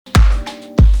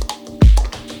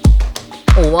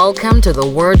Welcome to the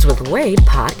Words with Wade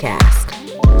podcast.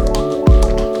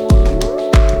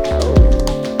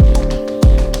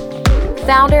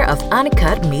 Founder of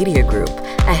Uncut Media Group,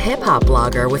 a hip-hop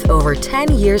blogger with over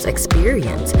 10 years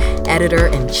experience,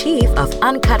 editor-in-chief of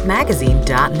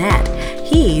UncutMagazine.net,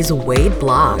 he's Wade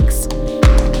Blogs.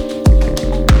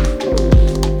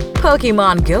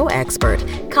 Pokemon Go expert,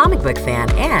 comic book fan,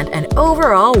 and an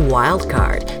overall wild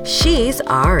card, she's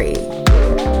Ari.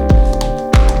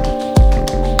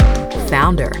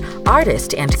 Founder,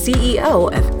 artist, and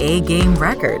CEO of A-Game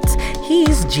Records,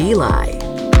 he's G-Lai.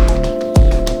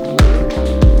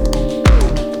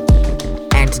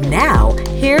 And now,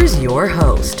 here's your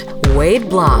host, Wade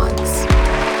Blogs.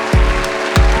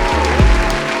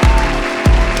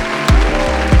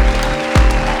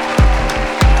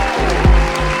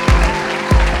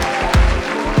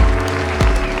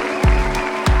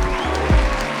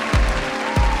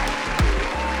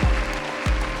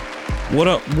 What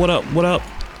up?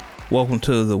 Welcome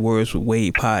to the Words with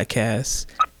Wade podcast,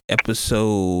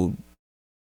 episode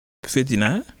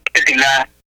 59? 59.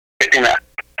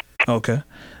 Okay.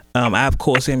 I, of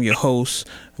course, am your host,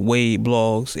 Wade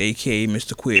Blogs, a.k.a.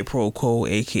 Mr. Quid Pro Quo,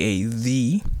 a.k.a.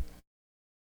 The...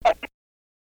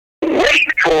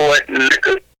 Wait for it,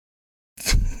 nigga.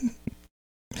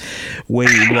 Wade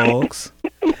Blogs.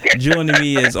 Joining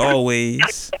me, as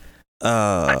always,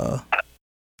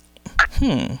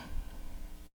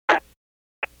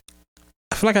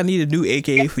 I feel like I need a new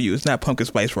AKA for you. It's not Pumpkin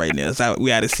Spice right now.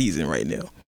 We out of season right now.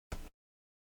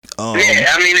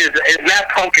 It's not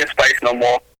Pumpkin Spice no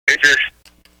more. It's just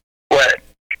what?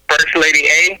 First Lady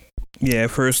A? Yeah,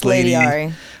 First Lady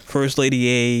Ari. First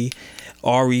Lady A,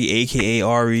 Ari, aka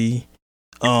Ari.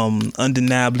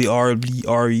 Undeniably Arby's,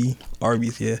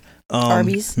 yeah.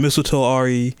 Arby's. Mistletoe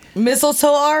Ari.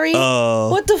 Mistletoe Ari?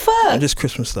 What the fuck? Just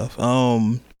Christmas stuff.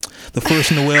 The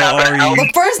first Noel Ari.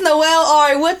 The first Noel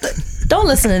Ari. What the? Don't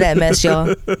listen to that mess, y'all.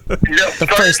 The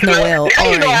first Noel Ari.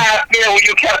 You know how I feel when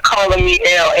you kept calling me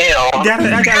LL.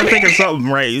 I gotta think of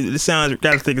something, right? It sounds.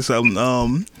 Gotta think of something.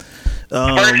 First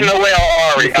Noel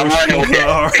Ari. I'm running with that.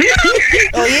 Ari.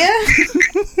 Oh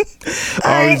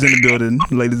yeah. Ari's in the building,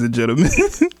 ladies and gentlemen.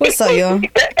 What's up, y'all?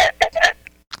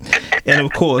 And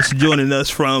of course, joining us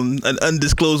from an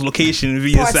undisclosed location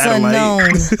via Parts satellite.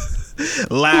 unknown.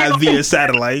 Live via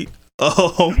satellite.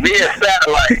 Via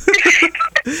satellite.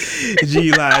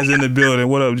 G-Lai is in the building.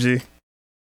 What up, G?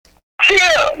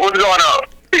 Yeah, what's going on?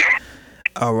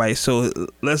 All right, so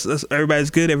let's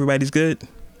everybody's good? Everybody's good?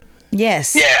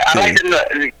 Yes. Yeah, I like to know.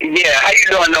 Yeah, how you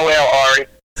doing, Noel Ari?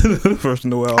 First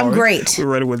Noel I'm Ari. great. We're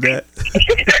ready with that.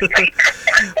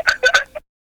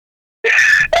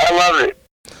 I love it.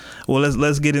 Well,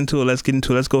 let's get into it. Let's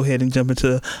go ahead and jump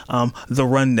into the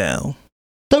rundown.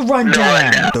 The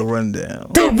rundown. The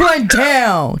rundown. The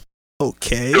rundown.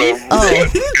 Okay. Oh.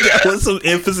 With some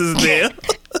emphasis there.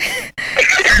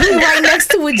 We right next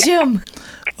to a gym.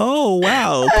 Oh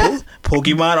wow.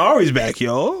 Pokemon Ari's back,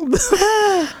 y'all. This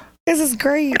is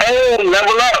great. Oh,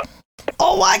 level up.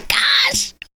 Oh my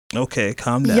gosh. Okay,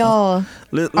 calm down. Y'all.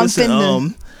 Listen,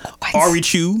 Ari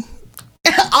Chu.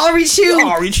 Ari Chu.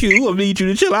 Ari Chu, I need you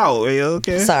to chill out,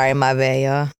 okay? Sorry, my bad,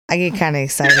 y'all. I get kind of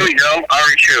excited. There we go.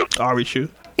 Ari Chu. Ari Chu.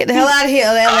 Get the hell out of here,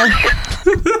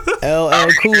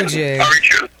 LL Cool J. Ari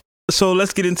Chu. So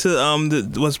let's get into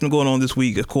what's been going on this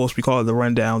week. Of course, we call it the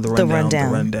rundown. The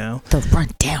rundown.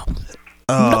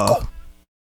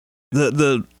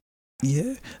 The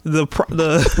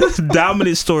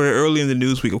dominant story early in the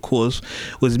news week, of course,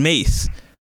 was Mase,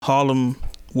 Harlem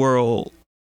World,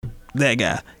 that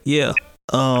guy. Yeah.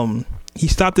 He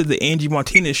stopped at the Angie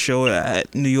Martinez show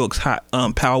at New York's Hot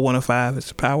Power 105.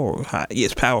 It's Power or Hot? Yeah,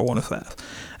 it's Power 105.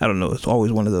 I don't know. It's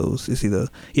always one of those. It's either,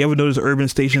 you ever notice urban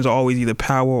stations are always either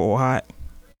Power or Hot?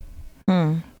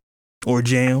 Or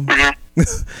Jam.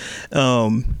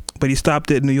 But he stopped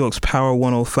at New York's Power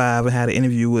 105 and had an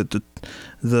interview with the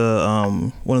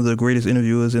one of the greatest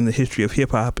interviewers in the history of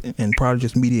hip hop and probably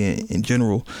just media in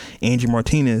general, Angie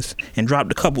Martinez, and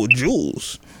dropped a couple of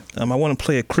jewels. I want to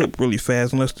play a clip really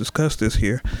fast and let's discuss this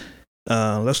here.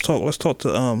 Let's talk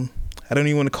to I don't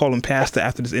even want to call him Pastor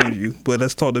after this interview, but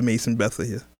let's talk to Mason Betha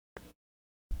here.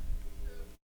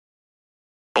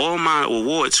 All my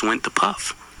awards went to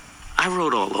Puff. I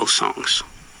wrote all those songs.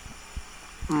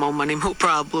 More Money, More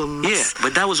Problems. Yeah,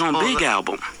 but that was on Big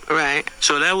Album. Right.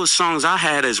 So that was songs I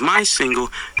had as my single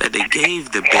that they gave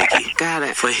to Biggie. Got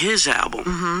it. For his album.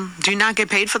 Mm-hmm. Do you not get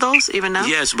paid for those even now?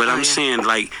 Yes, but I'm saying,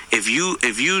 like, if you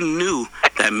knew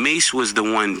that Mase was the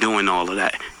one doing all of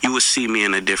that, you would see me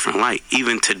in a different light.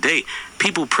 Even today,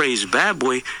 people praise Bad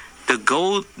Boy. The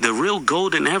real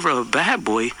golden era of Bad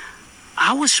Boy,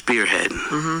 I was spearheading.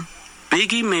 Mm-hmm.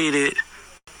 Biggie made it,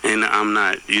 and I'm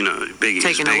not, Biggie.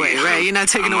 Taking Biggie. away, right? You're not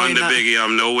taking away. I'm under Biggie.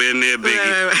 I'm nowhere near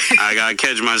Biggie. Right. I gotta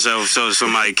catch myself so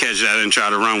somebody catch that and try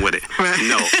to run with it. Right.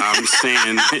 No, I'm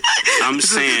saying.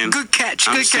 Good catch.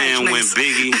 I'm Good saying catch.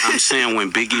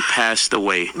 when Biggie passed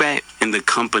away, Right. and the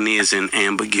company is in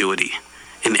ambiguity,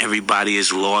 and everybody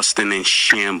is lost and in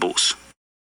shambles.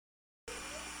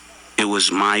 It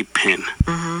was my pen.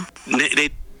 Mm-hmm.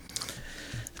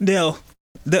 Now,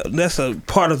 that's a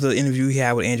part of the interview he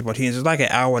had with Angie Martinez. It's like an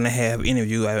hour and a half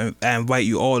interview. I invite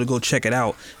you all to go check it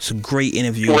out. It's a great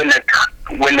interview. When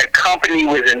the company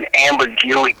was in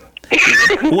ambiguity.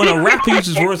 When a rapper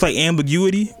uses words like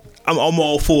ambiguity, I'm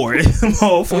all for it. I'm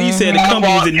all for it. You said the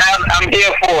company was in... I'm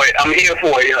here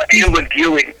for it.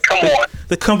 Ambiguity. Come on.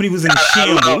 The company was in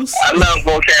shambles. I love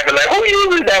vocabulary. Who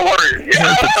uses that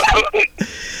word?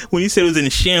 When you said it was in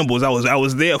shambles, I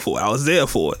was there for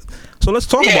it. So let's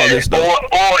talk about this, though. Or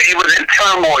it was in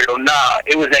turmoil. Nah,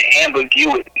 it was in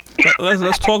ambiguity.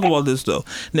 Let's talk about this, though.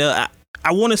 Now,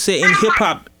 I want to say in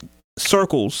hip-hop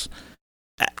circles,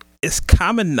 it's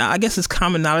common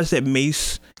knowledge that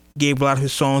Mase gave a lot of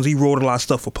his songs. He wrote a lot of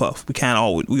stuff for Puff.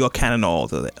 We all kind of know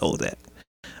all that.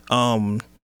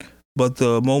 But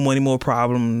the More Money, More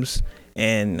Problems,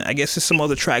 and I guess there's some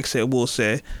other tracks that we'll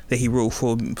say that he wrote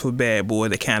for Bad Boy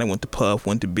that kind of went to Puff,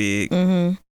 went to Big.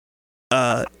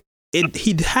 Mm-hmm.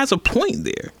 He has a point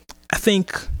there. I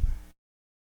think,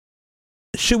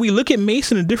 should we look at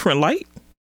Mase in a different light?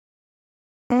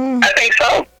 I think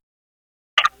so.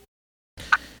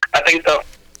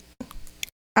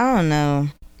 I don't know.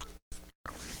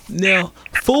 Now,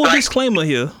 full disclaimer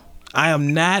here, I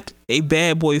am not a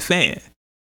Bad Boy fan.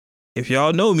 If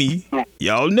y'all know me,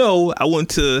 y'all know I went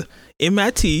to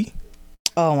MIT.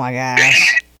 Oh my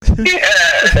gosh.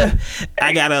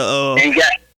 I got a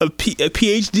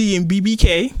PhD in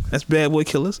BBK. That's Bad Boy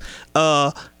Killers.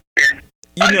 Doctorate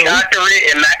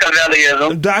in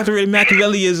Machiavellianism. Doctorate in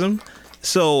Machiavellianism.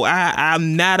 So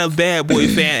I'm not a Bad Boy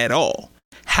fan at all.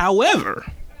 However,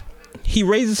 he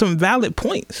raises some valid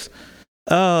points.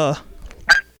 I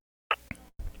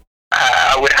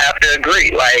would have to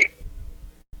agree. Like,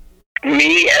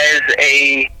 me as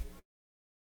a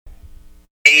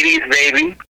 80s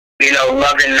baby,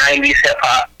 loving 90s hip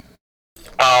hop,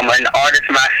 an artist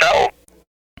myself,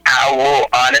 I will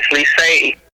honestly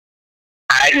say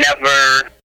I never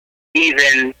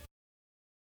even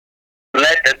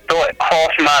let the thought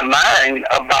cross my mind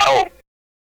about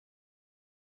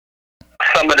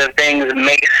some of the things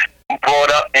Mase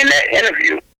brought up in that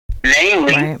interview.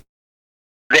 Namely,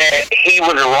 that he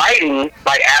was writing,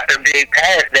 like after Big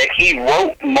passed, that he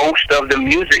wrote most of the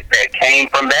music that came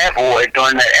from Bad Boy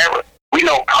during that era. We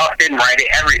know Puff didn't write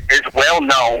it. It's well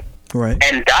known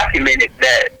and documented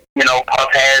that,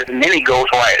 Puff has many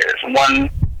ghostwriters. One,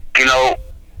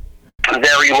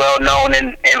 very well known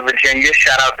in Virginia.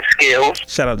 Shout out to Skills.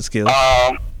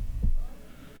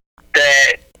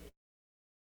 That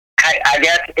I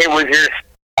guess it was just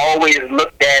always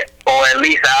looked at, or at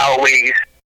least I always,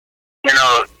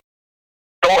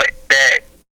 thought that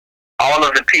all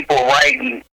of the people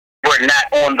writing were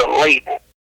not on the label.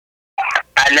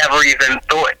 I never even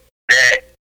thought that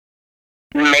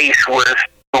Mase was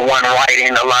the one writing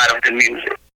a lot of the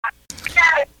music.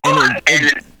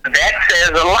 And that says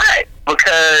a lot,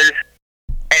 because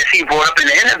as he brought up in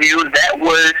the interview, that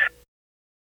was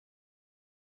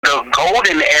the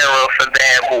golden era for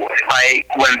Bad Boy. Like,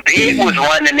 when Big was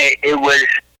running it, it was,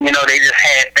 they just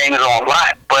had things on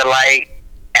lock. But, like,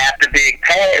 after Big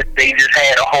passed, they just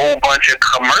had a whole bunch of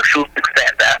commercial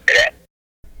success after that.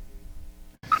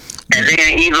 And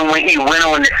then even when he went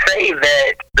on to say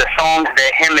that the songs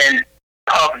that him and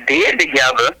Puff did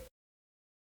together,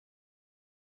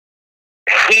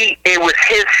 it was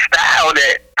his style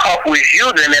that Puff was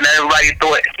using, and everybody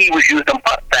thought he was using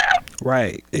Puff style.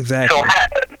 Right, exactly.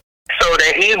 So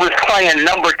that he was playing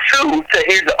number two to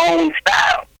his own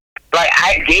style. Like,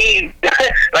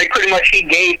 pretty much he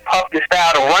gave Puff the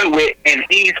style to run with, and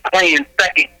he's playing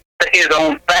second to his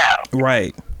own style.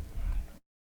 Right.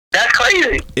 That's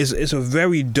crazy. It's a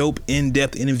very dope,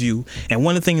 in-depth interview. And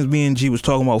one of the things me and G was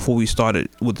talking about before we started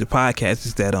with the podcast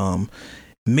is that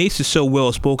Mase is so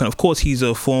well spoken. Of course, he's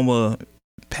a former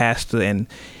pastor, and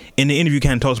in the interview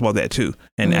kind of talks about that too.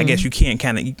 And I guess you can't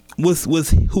kind of,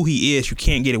 with who he is, you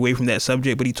can't get away from that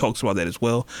subject, but he talks about that as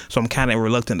well. So I'm kind of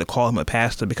reluctant to call him a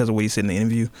pastor because of what he said in the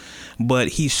interview. But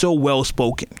he's so well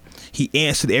spoken. He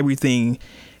answered everything.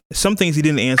 Some things he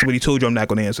didn't answer, but he told you I'm not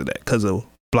going to answer that because of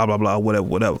blah, blah, blah,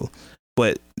 whatever.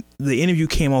 But the interview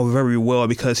came off very well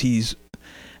because he's,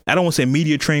 I don't want to say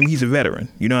media trained, he's a veteran.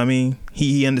 You know what I mean?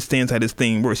 He understands how this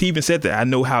thing works. He even said that I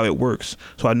know how it works,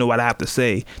 so I know what I have to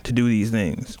say to do these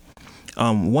things.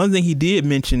 One thing he did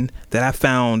mention that I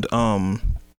found, I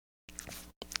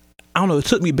don't know, it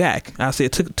took me back. I say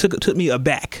it took me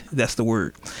aback. That's the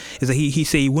word. Is that he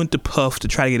said he went to Puff to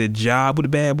try to get a job with the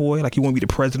Bad Boy, like he wanted to be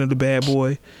the president of the Bad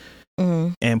Boy.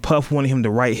 Mm-hmm. And Puff wanted him to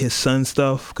write his son's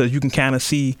stuff because you can kind of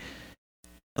see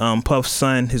Puff's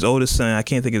son, his oldest son, I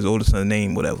can't think of his oldest son's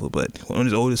name, whatever, but one of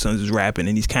his oldest sons is rapping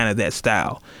and he's kind of that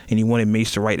style. And he wanted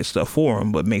Mase to write the stuff for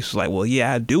him, but Mase was like, well,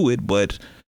 yeah, I do it, but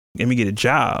let me get a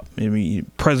job. I mean,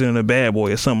 president of the Bad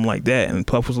Boy or something like that. And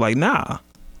Puff was like, nah.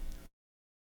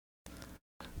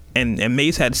 And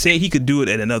Mase had said he could do it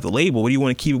at another label, but he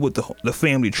want to keep it with the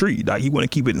family tree. Like he want to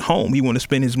keep it at home. He want to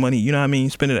spend his money, you know what I mean?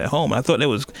 Spend it at home. And I thought that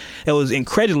was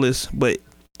incredulous, but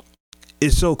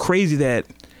it's so crazy that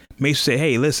Mase said,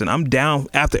 hey, listen, I'm down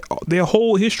after their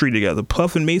whole history together,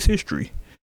 Puff and Mase history.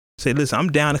 Said, listen,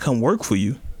 I'm down to come work for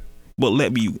you, but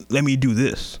let me do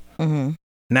this. Mm-hmm.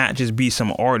 Not just be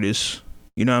some artist.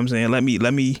 You know what I'm saying? Let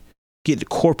me get the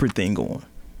corporate thing going.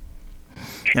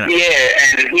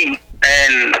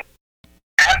 And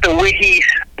after what he's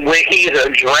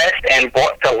addressed and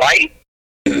brought to light,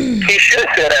 he should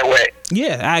feel that way.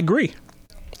 Yeah, I agree.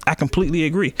 I completely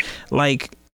agree.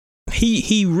 Like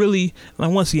he really,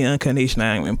 like, once again, Uncut Nation,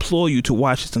 I implore you to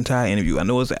watch this entire interview. I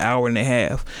know it's an hour and a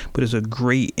half, but it's a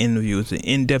great interview. It's an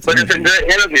in-depth interview. But it's a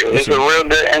good interview. It's a real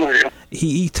good interview.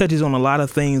 He touches on a lot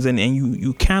of things, and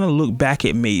you kind of look back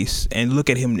at Mase and look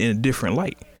at him in a different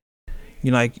light.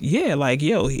 You're like, yeah, like,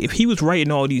 yo, if he was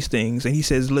writing all these things and he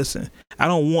says, listen, I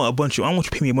don't want you to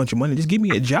pay me a bunch of money. Just give me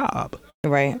a job.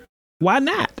 Right. Why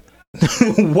not?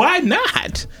 Why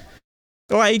not?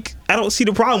 Like, I don't see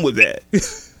the problem with that.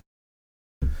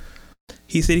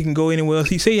 He said he can go anywhere else.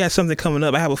 He said he has something coming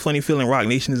up. I have a funny feeling Rock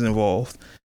Nation is involved.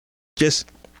 Just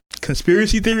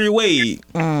conspiracy theory Wade.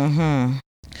 Mm-hmm.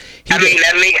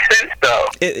 That makes sense, though.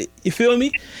 You feel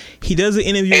me? He does an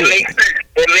interview.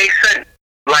 It makes sense.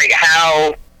 Like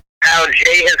how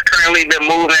Jay has currently been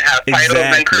moving, how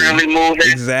Tidal's been currently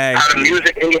moving, how the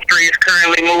music industry is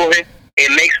currently moving.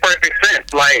 It makes perfect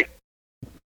sense. Like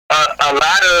a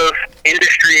lot of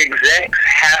industry execs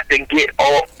have to get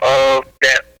off of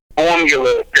that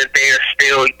formula that they are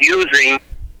still using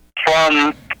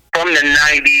from the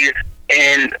 90s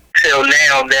until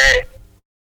now. That,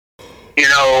 you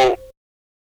know,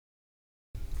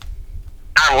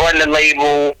 I run the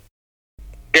label.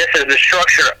 This is the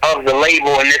structure of the label,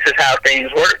 and this is how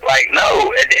things work. Like,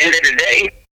 no, at the end of the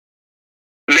day,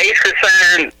 Mase could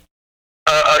sign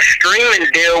a streaming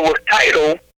deal with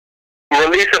Tidal,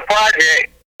 release a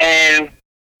project, and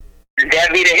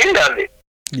that be the end of it.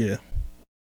 Yeah.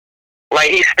 Like,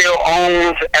 he still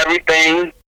owns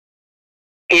everything.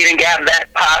 He didn't got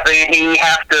that popping. He didn't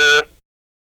have to,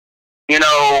 you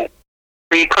know,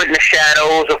 be put in the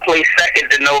shadows or play second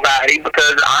to nobody,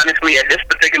 because honestly, at this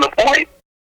particular point,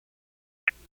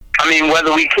 I mean,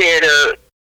 whether we care to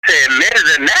admit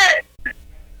it or not,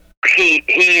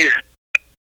 he's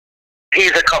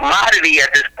a commodity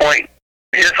at this point,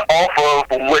 just off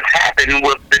of what's happened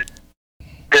with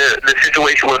the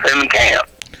situation with him and Cam.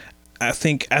 I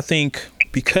think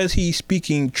because he's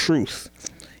speaking truth,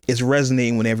 it's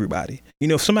resonating with everybody. You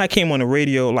know, if somebody came on the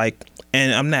radio, like,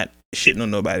 and I'm not shitting on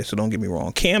nobody, so don't get me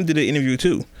wrong, Cam did an interview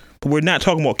too, but we're not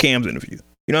talking about Cam's interview.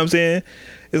 You know what I'm saying?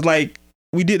 It's like,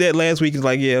 we did that last week. It's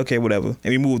like, yeah, okay, whatever, and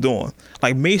we moved on.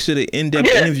 Like, Mase did an in-depth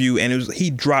interview, and he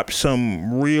dropped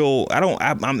some real.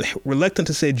 I'm reluctant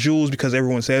to say jewels because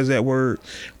everyone says that word,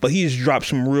 but he's dropped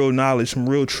some real knowledge, some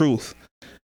real truth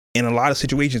in a lot of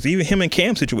situations. Even him and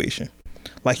Cam's situation,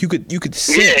 like you could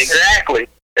sense. Yeah, exactly.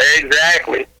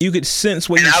 You could sense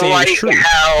what he's saying is true. And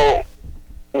I like how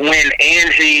when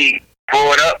Angie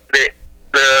brought up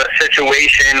the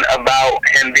situation about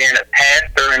him being a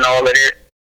pastor and all of this,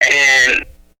 and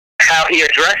how he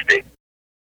addressed it.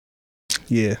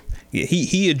 Yeah.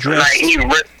 He addressed. Like he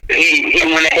went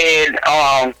ahead.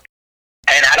 And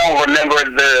I don't remember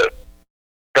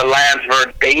the lines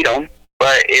verbatim,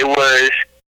 but it was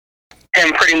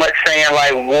him pretty much saying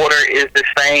like water is the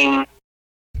same.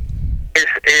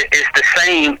 It's the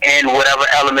same in whatever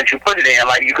element you put it in.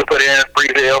 Like you could put it in a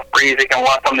freezer, freeze it can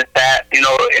run from the tap. You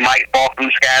know, it might fall from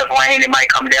the sky's rain, it might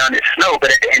come down in snow, but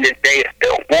at the end of the day, it's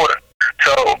still water.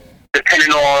 So,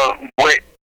 depending on what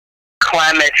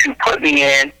climate you put me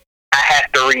in, I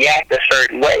have to react a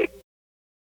certain way.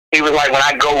 He was like, when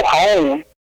I go home,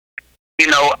 you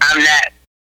know, I'm not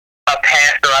a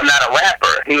pastor, I'm not a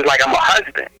rapper. He was like, I'm a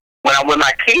husband. When I'm with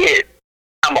my kids,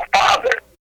 I'm a father.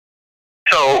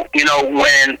 So, you know,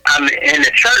 when I'm in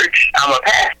the church, I'm a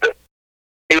pastor.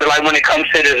 he was like, when it comes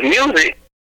to this music,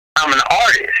 I'm an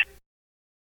artist.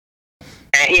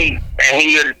 And he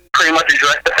pretty much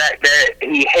addressed the fact that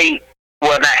he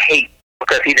not hate,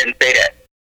 because he didn't say that,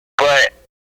 but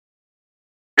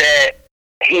that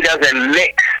he doesn't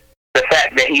mix the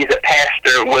fact that he's a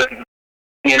pastor with,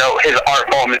 you know, his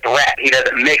art form is rap. He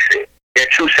doesn't mix it. They're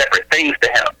two separate things to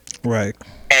him. Right.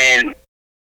 And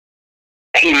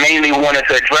he mainly wanted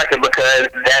to address it because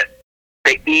that's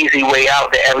the easy way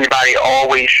out, that everybody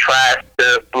always tries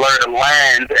to blur the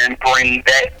lines and bring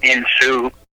that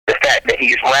into the fact that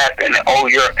he's rapping. Oh,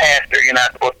 you're a pastor, you're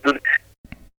not supposed to do this.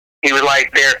 He was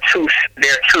like, they're two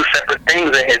separate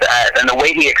things in his eyes, and the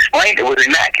way he explained it was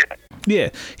immaculate. Yeah,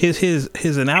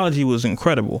 his analogy was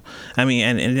incredible. I mean,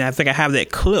 and I think I have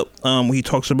that clip where he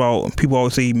talks about, people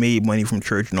always say he made money from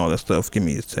church and all that stuff. Give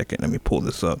me a second, let me pull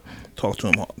this up. Talk to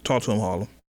him, Harlem.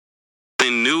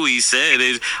 New he said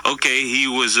is, okay, he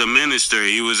was a minister,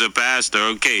 he was a pastor,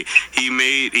 okay, he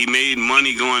made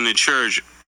money going to church.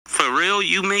 For real,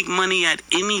 you make money at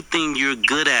anything you're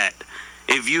good at.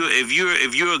 If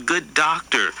you're a good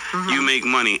doctor, you make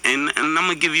money. And I'm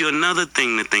gonna give you another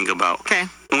thing to think about. Okay.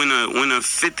 When a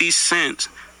 50 Cent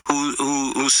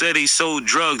who said he sold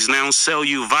drugs now sell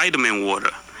you vitamin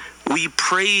water. We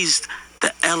praised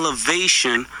the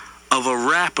elevation of a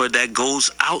rapper that goes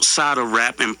outside of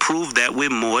rap and prove that we're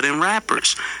more than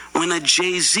rappers. When a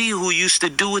Jay-Z who used to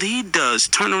do what he does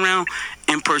turn around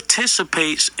and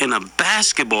participates in a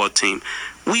basketball team,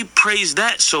 we praise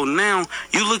that. So now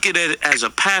you look at it as a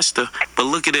pastor, but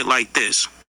look at it like this: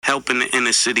 helping the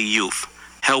inner city youth,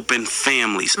 helping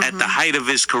families at the height of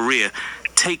his career,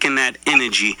 taking that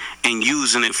energy and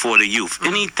using it for the youth.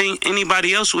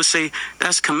 Anybody else would say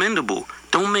that's commendable.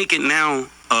 Don't make it now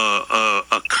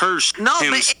a curse. No,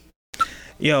 but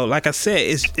yo, like I said,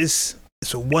 it's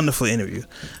a wonderful interview,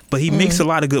 but he makes a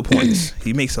lot of good points.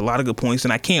 He makes a lot of good points,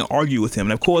 and I can't argue with him.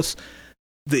 And of course,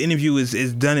 the interview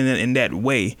is done in that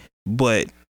way, but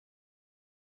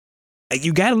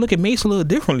you got to look at Mase a little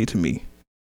differently to me.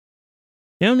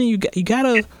 You know what I mean? You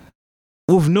gotta,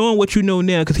 with knowing what you know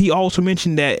now, because he also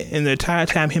mentioned that in the entire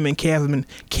time him and Cam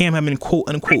have been quote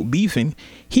unquote beefing,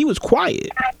 he was quiet.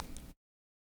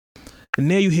 And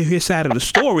now you hear his side of the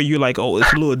story, you're like, oh,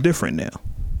 it's a little different now.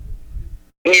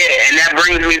 Yeah, and that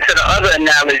brings me to the other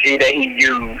analogy that he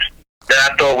used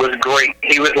that I thought was great.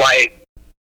 He was like,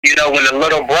 you know, when the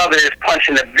little brother is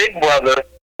punching the big brother,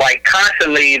 like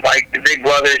constantly, like the big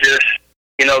brother is just,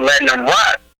 you know, letting him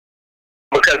rock.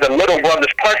 Because the little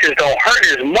brother's punches don't hurt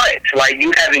as much. Like,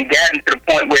 you haven't gotten to the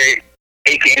point where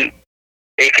it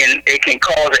can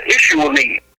cause an issue with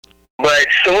me. But as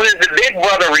soon as the big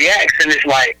brother reacts and it's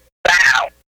like, bow.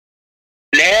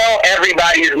 Now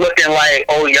everybody's looking like,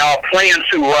 oh, y'all playing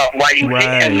too rough. Why you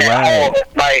hitting that hard?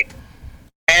 Like,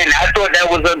 and I thought that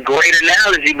was a great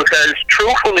analogy because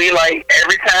truthfully, like,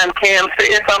 every time Cam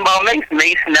said something about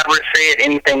Mase never said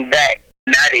anything back.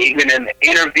 Not even in the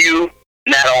interview,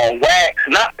 not on wax,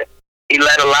 nothing. He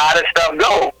let a lot of stuff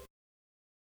go.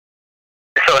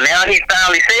 So now he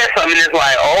finally said something and it's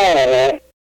like, oh,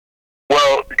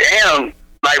 well, damn.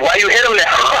 Like, why you hit him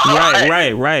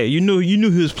now? Right. You knew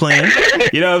he was playing.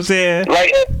 You know what I'm saying?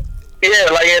 Like, yeah,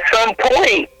 like at some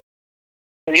point,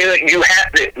 you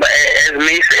have to, like, as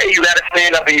me said, you got to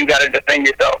stand up and you got to defend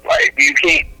yourself. Like, you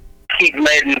can't keep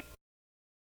letting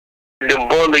the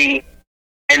bully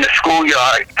in the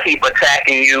schoolyard keep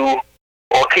attacking you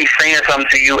or keep saying something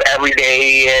to you every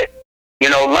day at, you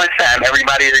know, lunchtime.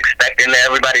 Everybody's expecting that.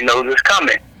 Everybody knows it's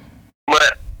coming.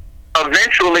 But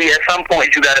eventually, at some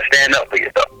point, you got to stand up for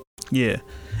yourself. Yeah.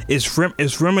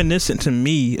 It's reminiscent to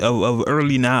me of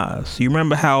early Nas. You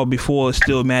remember how before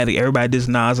Stillmatic, everybody dissed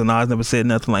Nas and Nas never said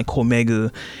nothing, like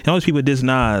Omega, and all these people dissed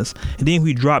Nas. And then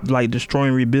we dropped like Destroy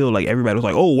and Rebuild, like everybody was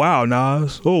like, oh wow,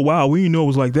 Nas. Oh wow, we didn't know it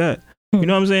was like that. You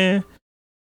know what I'm saying?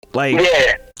 Like,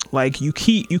 yeah. Like you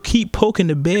keep poking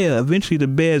the bear, eventually the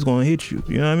bear is gonna hit you.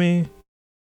 You know what I mean?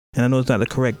 And I know it's not the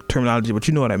correct terminology, but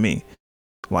you know what I mean.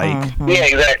 Like, yeah,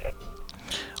 exactly.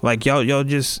 Like y'all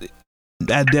just,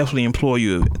 I definitely implore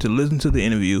you to listen to the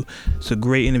interview. It's a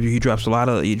great interview. He drops a lot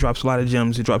of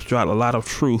gems. He drops a lot of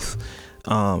truth.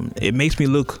 It makes me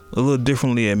look a little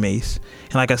differently at Mase.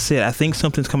 And like I said, I think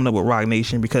something's coming up with Roc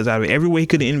Nation because out of every way he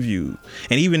could interview,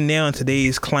 and even now in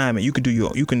today's climate, you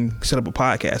can set up a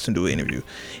podcast and do an interview.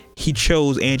 He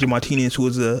chose Angie Martinez, who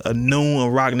is a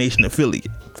known Roc Nation affiliate.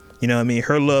 You know what I mean?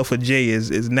 Her love for Jay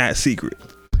is not secret.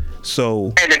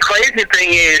 So, and the crazy thing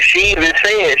is, she even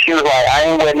said, she was like, I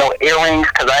ain't wear no earrings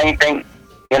because I ain't think,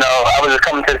 you know, I was just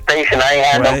coming to the station, I ain't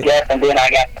had no guests, and then I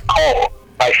got the call.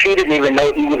 Like, she didn't even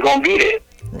know he was going to be there.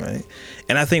 Right.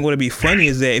 And I think what would be funny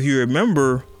is that if you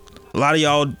remember, a lot of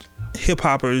y'all hip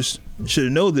hoppers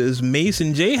should know this. Mace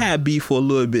and Jay had beef for a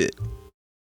little bit.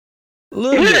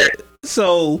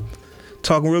 So,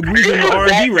 talking real greasy on the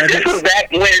R&B records. This was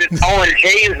back when on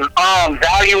Jay's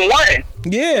Volume 1.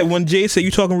 Yeah, when Jay said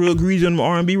you talking real greasy on the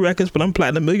R&B records, but I'm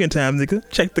platinum a million times, nigga.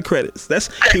 Check the credits.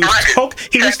 He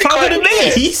was talking to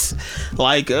Mace.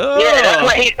 Like, yeah, that's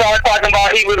when he started talking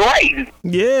about he was writing.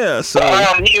 Yeah, so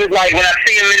he was like, when I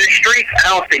see him in the streets, I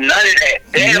don't see none of that.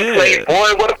 Damn,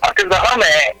 Playboy, what the fuck is the Hummer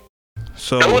at?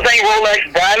 So those ain't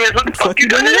Rolex diamonds. What the fuck you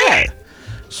doing to that?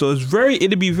 So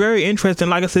it'd be very interesting.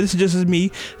 Like I said, this is just as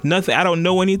me. Nothing. I don't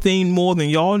know anything more than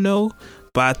y'all know,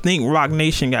 but I think Rock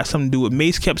Nation got something to do with.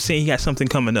 Mace kept saying he got something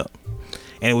coming up,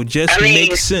 and it would just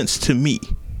make sense to me.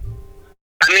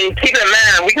 I mean, keep in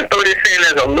mind, we can throw this in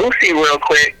as a Lucy real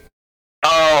quick.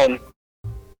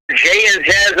 Jay and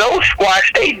Jaz-O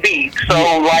squashed they beef.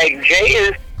 So like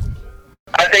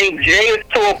I think Jay is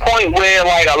to a point where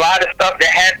like a lot of stuff that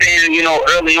happened,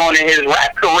 early on in his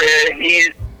rap career, he's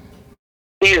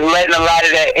letting a lot of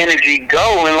that energy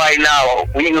go, and like now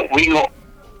we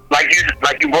like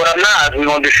you brought up Nas, we're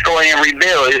gonna destroy and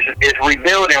rebuild. It's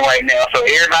rebuilding right now. So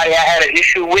everybody I had an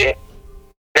issue with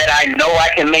that I know I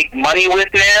can make money with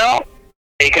now,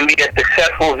 it can be a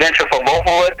successful venture for both of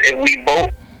us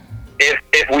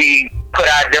if we put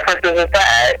our differences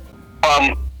aside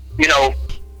from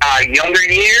our younger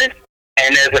years,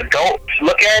 and as adults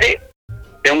look at it,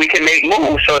 then we can make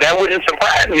moves. So that wouldn't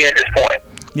surprise me at this point.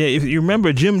 Yeah, if you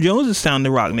remember, Jim Jones is signed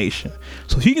to Rock Nation,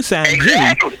 so if you can sign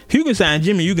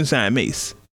Jimmy, you can sign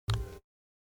Mace,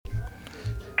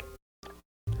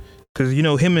 because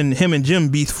him and Jim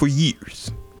beef for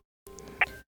years.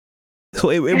 So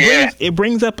it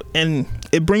brings up an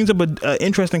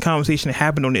interesting conversation that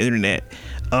happened on the internet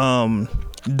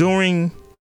during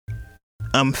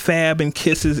Fab and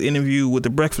Kiss's interview with the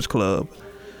Breakfast Club.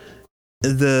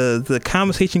 The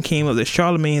conversation came up that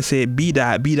Charlamagne said B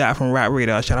Dot from Rap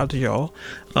Radar, shout out to y'all,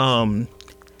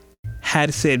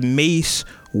 had said Mace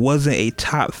wasn't a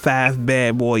top 5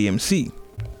 bad boy MC,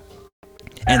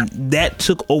 and that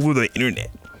took over the internet.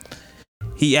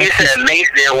 He said Mace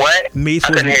did what?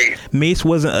 Mace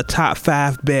wasn't a top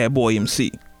 5 bad boy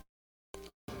MC.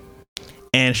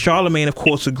 And Charlamagne, of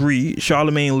course, agreed.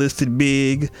 Charlamagne listed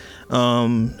Big.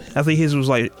 I think his was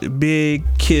like Big,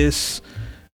 Kiss,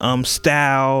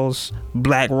 Styles,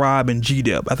 Black Rob, and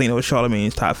G-Dep. I think that was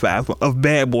Charlamagne's top 5 of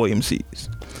bad boy MCs.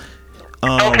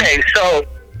 Okay, so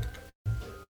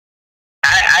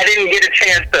I didn't get a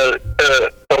chance to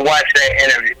watch that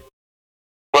interview,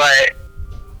 but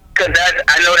because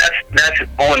I know that's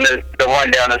on the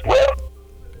rundown as well.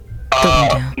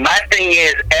 My thing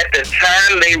is, at the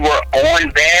time they were on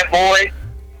Bad Boy,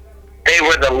 they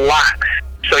were the locks,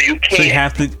 so you can't. So you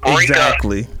have to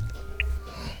exactly.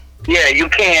 Yeah, you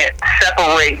can't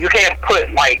separate. You can't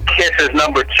put like Kiss as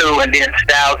number 2 and then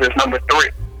Styles as number 3.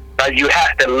 You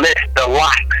have to list the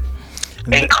locks,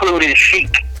 including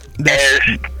Chic.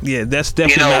 That's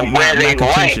definitely my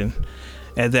contention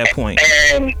at that point.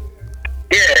 And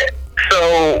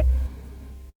so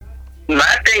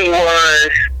my thing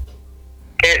was,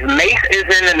 if Mace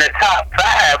isn't in the top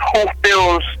 5, who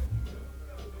fills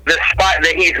the spot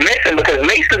that he's missing? Because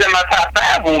Mace is in my top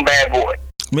 5 on Bad Boy.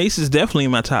 Mace is definitely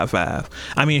in my top 5.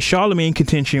 I mean, Charlamagne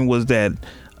contention was that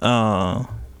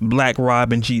Black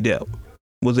Rob and G-Dep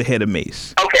was ahead of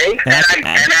Mace. Okay, and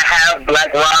I have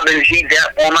Black Rob and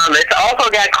G-Dep on my list. I also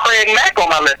got Craig Mack on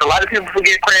my list. A lot of people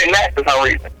forget Craig Mack for some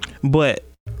reason. But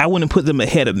I wouldn't put them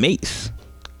ahead of Mace.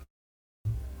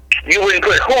 You wouldn't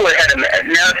put who ahead of Mace?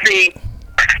 Now, see,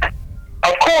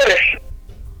 of course,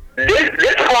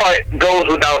 this part goes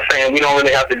without saying. We don't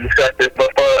really have to discuss this, but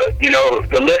for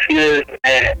the listeners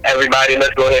and everybody,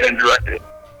 let's go ahead and direct it.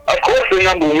 Of course, the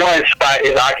number 1 spot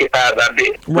is occupied by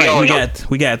Big. Right,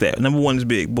 we got that. Number 1 is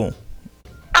Big. Boom.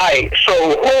 Alright, so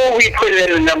who are we putting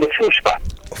in the number 2 spot?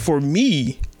 For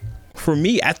me,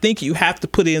 I think you have to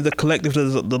put in the collective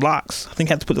of the locks. I think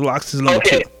you have to put the locks as number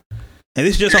 2. And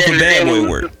this is just off of Bad Boy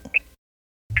work.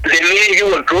 Then me and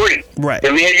you agree. Right.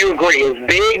 Then me and you agree. It's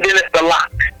Big, then it's the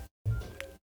locks.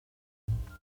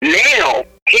 Now,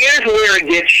 here's where it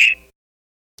gets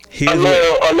a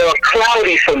little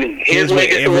cloudy for me. Here's where it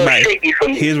gets a little shaky for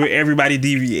me. Here's where everybody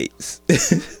deviates.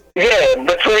 Yeah,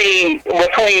 between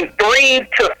 3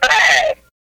 to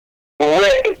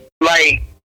 5, like,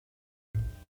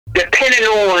 depending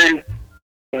on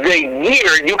the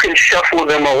year, you can shuffle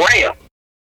them around.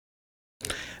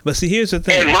 But see, here's the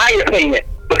thing. In my opinion,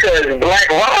 because Black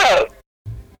Rob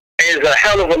is a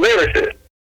hell of a lyricist.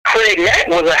 Craig Mack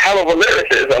was a hell of a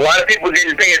lyricist. A lot of people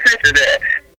didn't pay attention to that.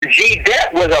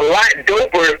 G-Dep was a lot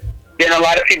doper than a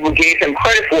lot of people gave him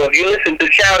credit for. If you listen to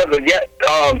Child of the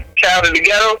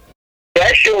Ghetto,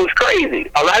 that shit was crazy.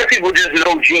 A lot of people just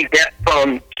know G-Dep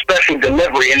from Special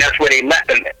Delivery, and that's where they met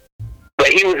him at. But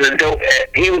he was a dope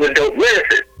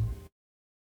lyricist.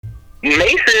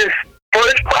 Mace's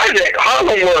first project,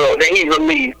 Harlem World, that he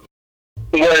released,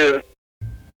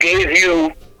 gave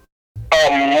you a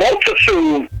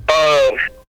multitude of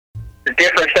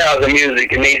different styles of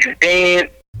music. It made you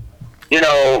dance. You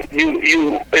know,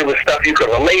 it was stuff you could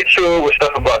relate to. It was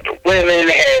stuff about the women.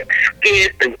 It had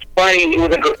skits. It was funny.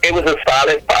 It was a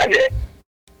solid project.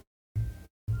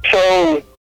 So,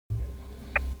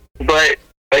 but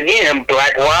again,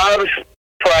 Black Rob's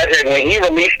project, when he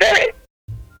released that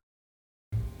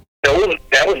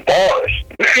was bars.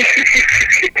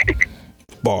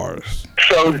 Bars.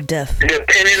 So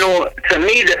depending on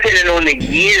the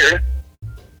year,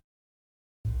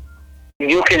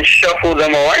 you can shuffle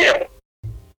them around.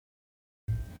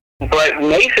 But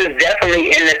Mace is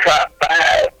definitely in the top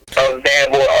 5 of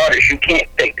bad boy artists. You can't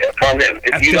take that from him.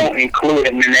 If you don't include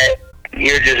him in that,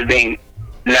 you're just being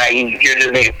naive. You're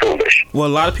just being foolish. Well, a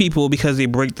lot of people, because they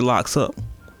break the locks up,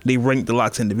 they rank the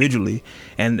locks individually,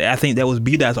 and I think that was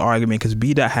B-Dot's argument, because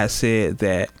B-Dot has said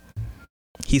that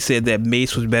he said that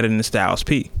Mace was better than Styles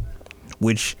P,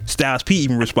 which Styles P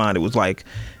even responded was like,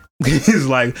 it's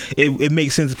like it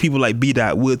makes sense that people like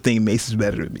B-Dot would think Mace is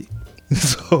better than me.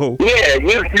 So yeah,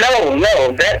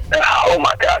 that oh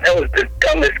my god, that was the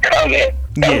dumbest comment.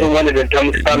 That was one of the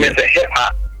dumbest comments of hip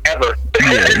hop ever.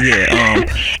 Yeah.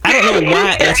 I don't know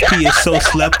why SP is so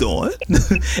slept on.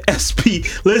 SP,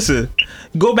 listen,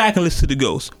 go back and listen to the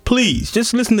Ghost. Please,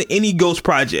 just listen to any Ghost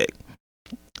project.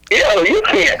 Yo, you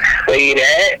can't say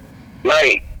that.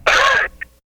 Like,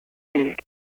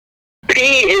 P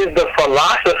is the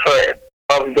philosopher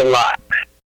of the locks.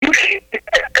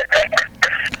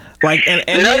 Like, and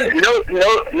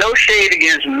no shade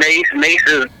against Mace. Mace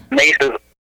is.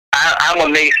 I'm a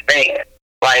Mace fan.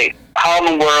 Like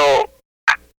Harlem World,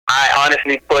 I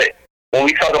honestly put, when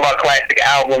we talk about classic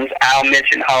albums, I'll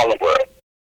mention Harlem World,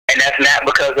 and that's not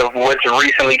because of what's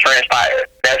recently transpired.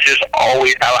 That's just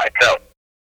always how I felt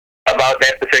about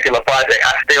that particular project.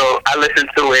 I listened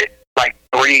to it like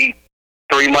three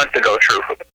months ago.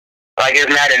 Truthfully, like it's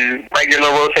not in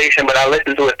regular rotation, but I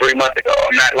listened to it 3 months ago.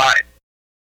 I'm not lying.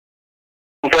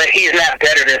 But he's not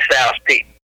better than Styles P.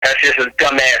 That's just a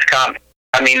dumbass comment.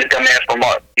 I mean, a dumbass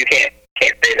remark. You can't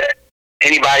say that.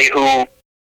 Anybody who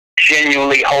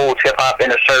genuinely holds hip hop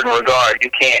in a certain regard, you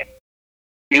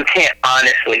can't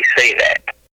honestly say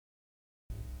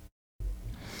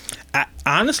that.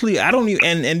 Honestly, I don't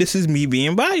even, and this is me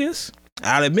being biased,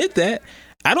 I'll admit that,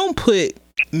 I don't put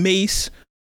Mace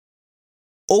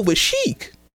over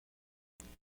Sheik.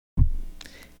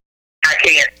 I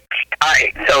can't.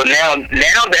 Alright, so now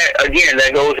that, again,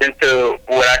 that goes into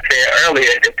what I said earlier.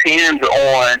 It depends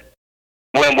on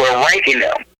when we're ranking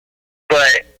them.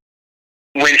 But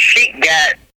when Sheik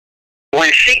got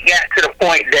to the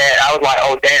point that I was like,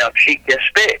 oh damn, Sheik can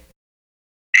spit.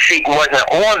 Sheik wasn't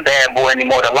on Bad Boy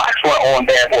anymore. The Locks weren't on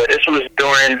Bad Boy. This was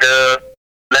during the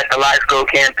Let the Locks Go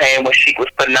campaign when Sheik was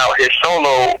putting out his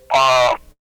solo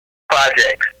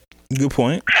projects. Good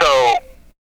point. So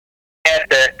at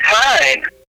the time,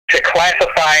 to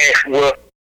classify it with,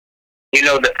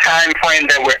 the time frame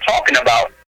that we're talking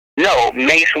about, no,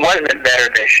 Mace wasn't better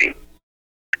than Sheik.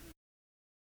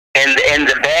 And in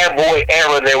the Bad Boy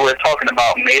era that we're talking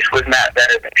about, Mace was not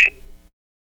better than Sheik.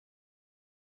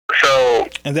 So,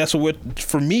 and that's what,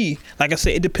 for me, like I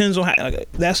said, it depends on how.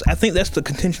 I think that's the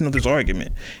contention of this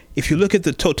argument. If you look at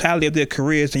the totality of their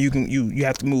careers, then you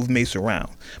have to move Mace around.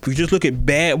 If you just look at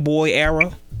Bad Boy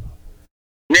era,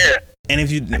 yeah. And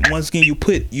if you once again you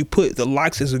put the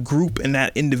Locks as a group and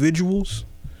not individuals,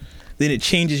 then it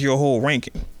changes your whole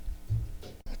ranking.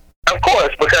 Of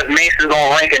course, because Mace is going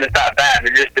to rank in the top 5.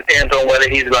 It just depends on whether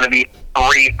he's going to be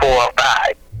 3, 4, or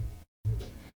 5.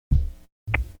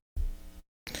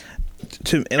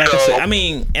 And like I said, I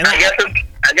mean, and I guess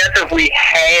if we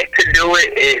had to do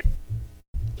it,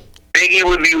 Biggie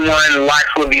would be 1,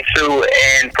 Locks would be 2,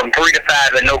 and from 3 to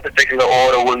 5 in no particular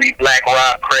order would be Black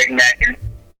Rob, Craig Mack,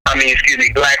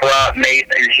 Black Rob, Mace,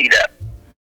 and G-Dep.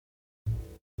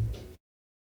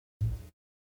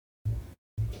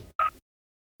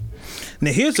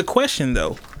 Now here's the question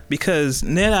though, because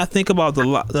now I think about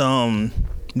the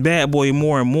Bad Boy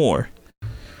more and more,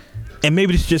 and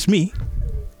maybe it's just me.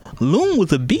 Loon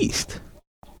was a beast.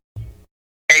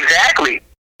 Exactly,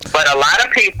 but a lot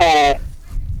of people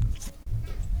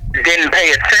didn't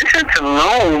pay attention to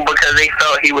Loon because they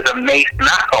felt he was a Mace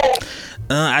knockoff.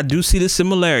 I do see the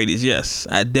similarities. Yes,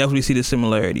 I definitely see the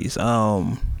similarities.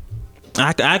 I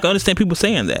can understand people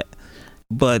saying that,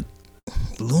 But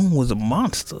Loon was a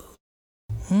monster.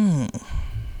 Loon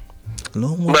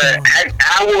was But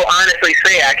I will honestly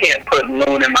say I can't put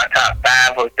Loon in my top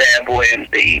 5 of Bad Boy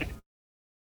MC.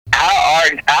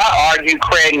 I'll argue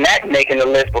Craig Mack making the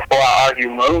list before I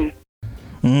argue Loon.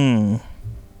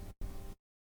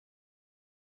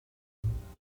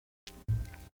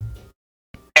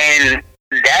 And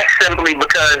that's simply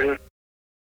because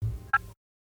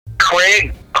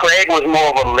Craig was more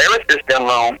of a lyricist than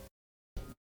Loon.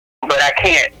 But I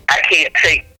can't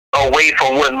take away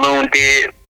from what Loon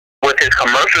did with his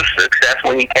commercial success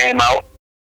when he came out.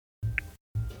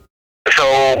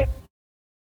 So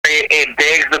it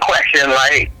begs the question,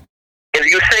 like, if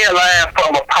you say a line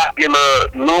from a popular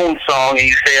Loon song and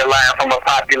you say a line from a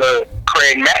popular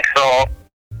Craig Mack song,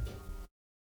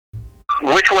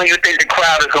 which one you think the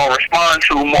crowd is going to respond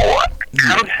to more?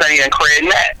 I'm saying Craig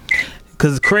Mack.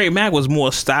 Because Craig Mack was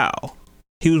more style.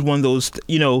 He was one of those,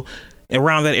 you know,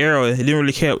 around that era, he didn't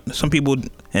really care. Some people,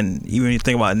 and even when you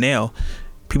think about it now,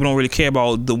 people don't really care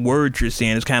about the words you're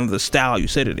saying. It's kind of the style you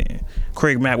said it in.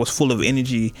 Craig Mack was full of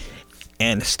energy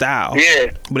and style.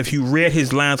 Yeah. But if you read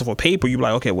his lines off a paper, you'd be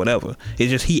like, okay, whatever. It's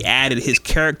just he added his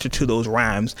character to those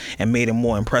rhymes and made them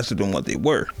more impressive than what they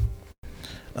were.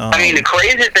 I mean, the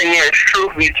crazy thing is,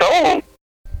 truth be told,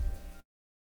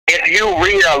 if you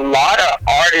read a lot of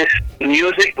artists'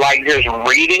 music, like just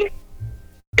reading,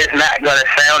 it's not going to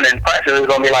sound impressive. It's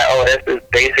going to be like, oh, this is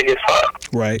basic as fuck.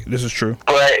 Right, this is true.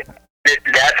 But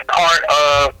that's part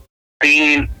of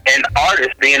being an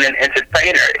artist, being an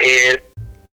entertainer, is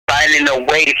finding a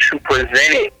way to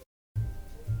present it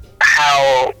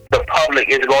how the public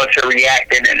is going to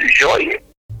react and enjoy it.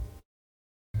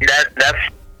 That's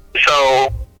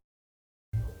so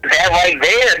that right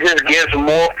there just gives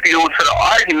more fuel to the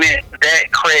argument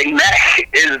that Craig Mack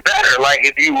is better. Like,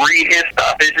 if you read his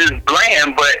stuff, it's just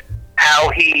bland, but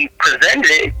how he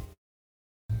presented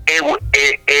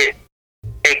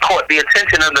it caught the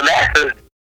attention of the masses.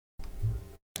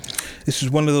 This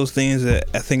is one of those things that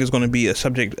I think is going to be a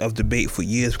subject of debate for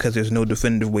years because there's no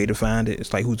definitive way to find it.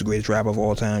 It's like, who's the greatest rapper of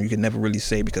all time? You can never really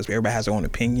say because everybody has their own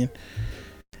opinion.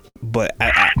 But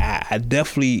I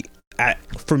definitely,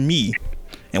 for me,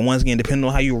 and once again, depending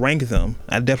on how you rank them,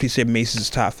 I definitely said Mace's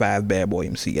top 5 Bad Boy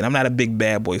MC. And I'm not a big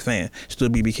Bad Boy fan. Still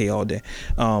BBK all day.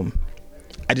 I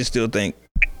just still think,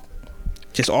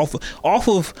 just off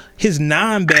of his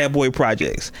non-Bad Boy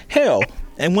projects, hell,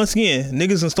 and once again,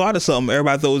 niggas done started something,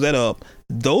 everybody throws that up.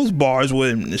 Those bars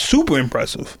were super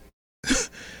impressive.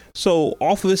 So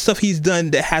off of the stuff he's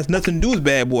done that has nothing to do with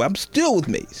Bad Boy, I'm still with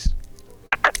Mace.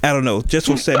 I don't know. Just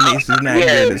what said Mace is not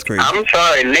good. It's crazy. I'm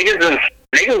sorry, niggas done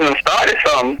started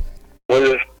something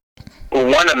with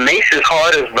one of Mace's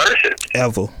hardest verses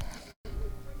ever.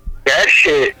 That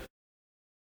shit,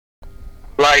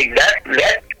 like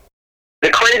that. The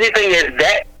crazy thing is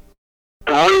that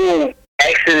threw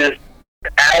X's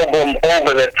album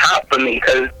over the top for me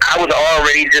because I was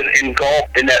already just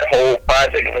engulfed in that whole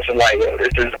project. It was like, yo, this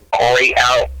is already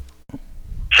out.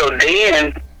 So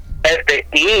then, at the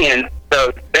end,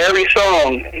 the very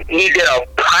song, he did a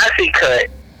posse cut,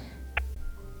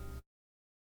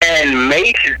 and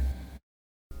Mace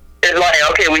is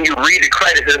like, okay, when you read the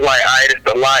credits, it's like, all right, it's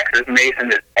the line because Mace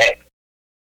and his ex.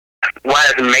 Why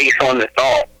is Mace on the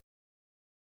song?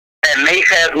 And Mace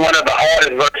has one of the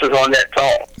hardest verses on that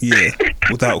song. Yeah,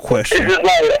 without question. It's just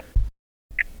that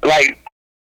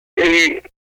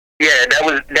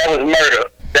was murder.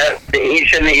 He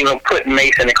shouldn't even put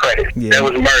Mace in the credits. Yeah. That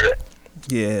was murder.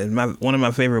 Yeah, one of my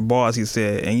favorite bars, he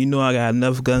said, and you know I got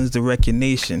enough guns to wreck your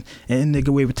nation. And nigga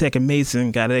way protecting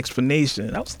Mason got an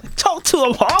explanation. I was like, talk to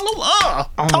him, Harlem.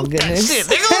 Talk that shit,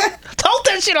 nigga. Talk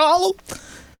that shit, Harlem.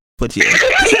 But yeah,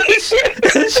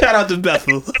 shout out to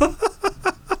Bethel.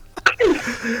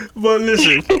 But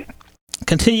listen,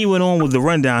 continuing on with the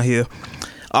rundown here.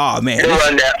 Oh man,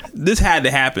 this had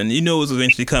to happen. You know it was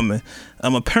eventually coming.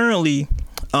 Apparently,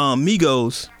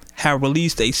 Migos have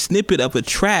released a snippet of a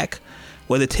track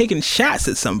where they're taking shots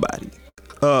at somebody.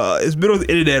 It's been on the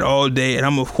internet all day, and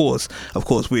I'm of course,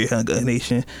 we're Hunger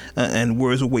Nation and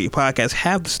Words of Weight podcast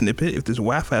have the snippet. If this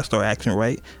Wi-Fi start acting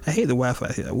right, I hate the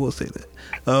Wi-Fi here. I will say that.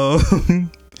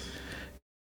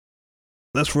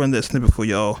 Let's run that snippet for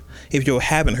y'all. If y'all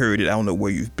haven't heard it, I don't know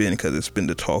where you've been because it's been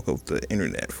the talk of the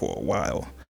internet for a while.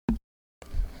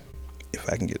 If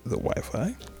I can get the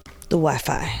Wi-Fi. The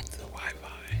Wi-Fi.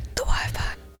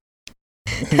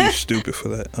 You're stupid for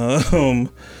that.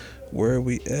 Where are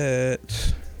we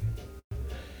at?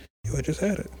 Yo, I just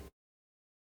had it.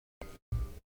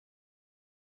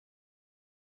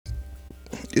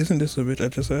 Isn't this a bitch I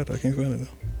just had? I can't find it now.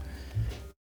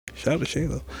 Shout out to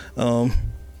Shayla.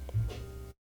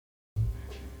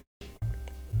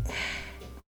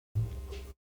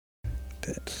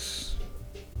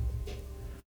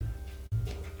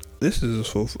 This is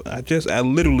so. I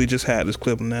literally just had this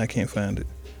clip and now I can't find it.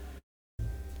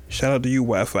 Shout out to you,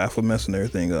 Wi-Fi, for messing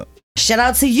everything up. Shout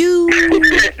out to you.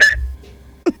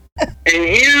 And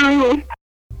you.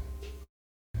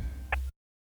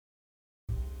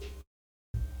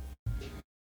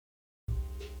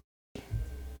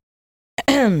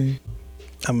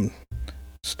 I'm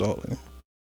stalling.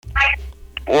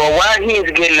 Well, while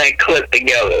he's getting that clip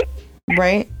together,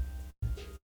 Right.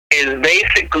 is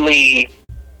basically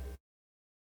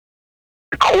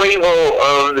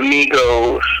Quavo of the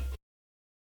Migos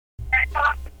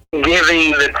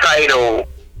giving the title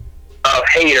of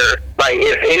hater. Like,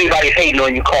 if anybody's hating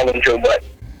on you, call them Joe Budden.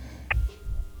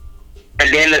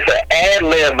 And then there's an ad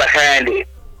lib behind it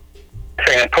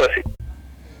saying pussy.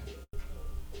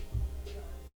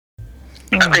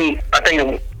 I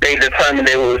think they determined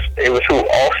it was who,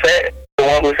 Offset, the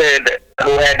one who said that,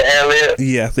 who had the ad lib.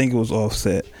 Yeah, I think it was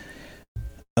Offset.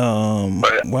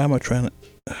 Why am I trying to?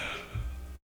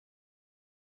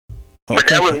 But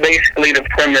that was basically the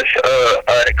premise of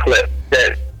the clip.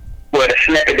 That where the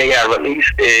snippet they got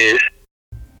released is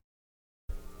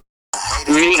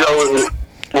Migos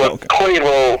with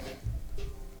Quavo.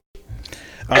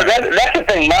 Because that's the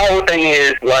thing. My whole thing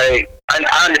is, like, I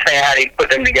understand how they put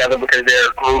them together because they're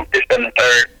a group. This and the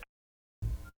third.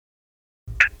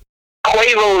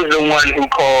 Quavo is the one who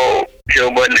called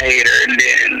Joe Budden a hater, and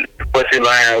then Pussy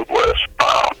Line was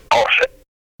Offset.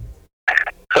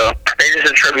 So they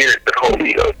just attributed the whole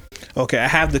Migos. Okay, I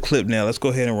have the clip now. Let's go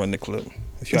ahead and run the clip.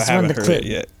 If y'all Let's run haven't the heard clip. it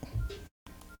yet.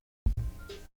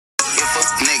 If a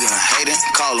nigga hatin',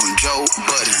 call him Joe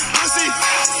Budden.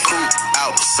 Cool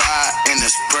outside in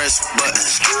this press button.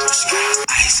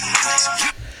 Ice.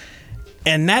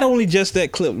 And not only just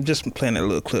that clip, just playing that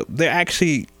little clip, they're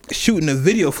actually shooting a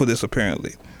video for this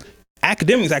apparently.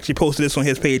 Academics actually posted this on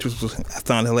his page, which I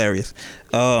found hilarious.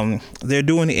 They're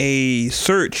doing a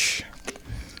search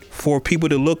for people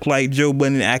to look like Joe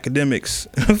Budden and Academics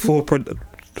for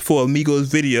Amigos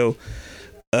video.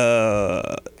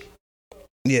 Yeah,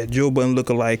 Joe Budden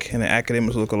lookalike and the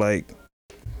Academics lookalike.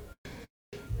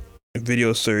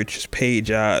 Video search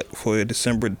page out for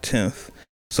December 10th.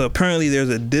 So apparently there's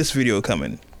a diss video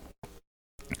coming.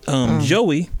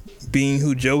 Joey, being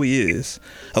who Joey is,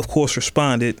 of course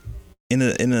responded in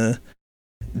a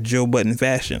Joe Budden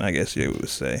fashion, I guess you would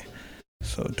say.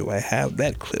 So do I have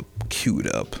that clip queued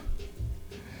up?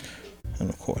 And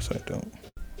of course I don't.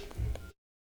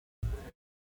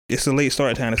 It's a late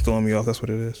start time that's throwing me off. That's what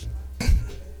it is.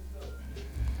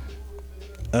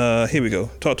 Here we go.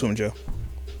 Talk to him, Joe.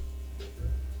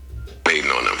 Waiting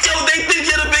on them. Yo, they think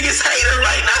you're the biggest hater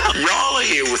right now. Y'all are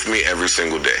here with me every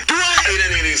single day. Do I hate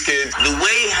any of these kids? The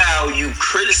way how you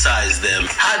criticize them,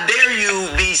 how dare you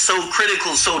be so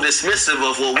critical, so dismissive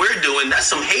of what we're doing? That's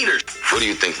some haters. What do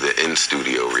you think the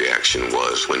in-studio reaction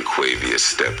was when Quavius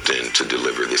stepped in to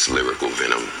deliver this lyrical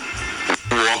venom?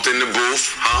 Walked in the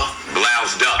booth,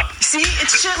 bloused up. See,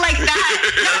 it's shit like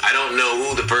that. I don't know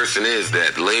who the person is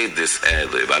that laid this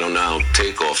ad-lib. I don't know how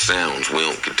Takeoff sounds. We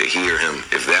don't get to hear him.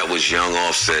 If that was young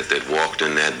Offset that walked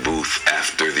in that booth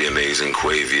after the amazing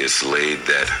Quavius laid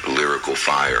that lyrical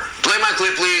fire. Play my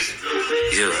clip, please.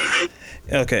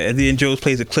 Yeah. Okay, and then Joe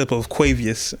plays a clip of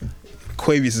Quavius.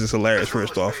 Quavius is hilarious,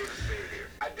 first off.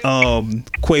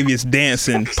 Quavius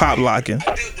dancing, pop locking.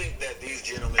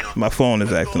 My phone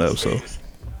is acting up, so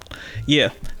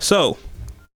yeah. So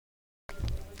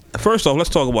first off, let's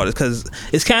talk about it because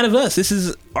it's kind of us. This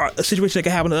is a situation that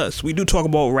can happen to us. We do talk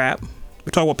about rap.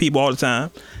 We talk about people all the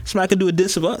time. Somebody could do a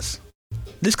diss of us.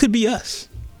 This could be us.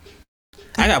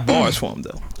 I got bars for him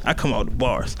though. I come out with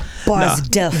bars. Bars of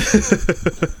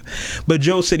death. But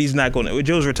Joe said he's not gonna.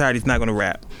 Joe's retired. He's not gonna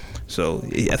rap. So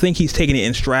I think he's taking it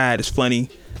in stride. It's funny.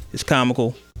 It's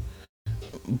comical.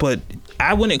 But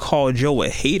I wouldn't call Joe a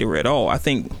hater at all. I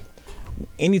think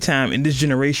anytime in this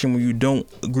generation when you don't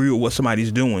agree with what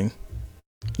somebody's doing,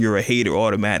 you're a hater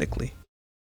automatically.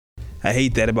 I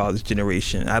hate that about this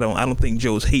generation. I don't think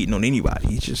Joe's hating on anybody.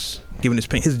 He's just giving his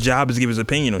opinion. His job is to give his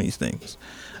opinion on these things.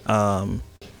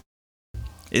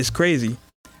 It's crazy.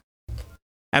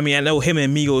 I mean, I know him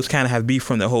and Migos kind of have beef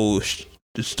from the whole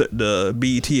the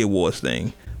BET Awards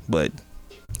thing, but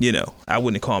you know, I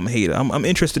wouldn't call him a hater. I'm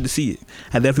interested to see it.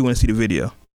 I definitely want to see the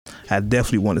video. I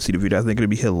think it'll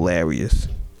be hilarious.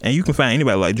 And you can find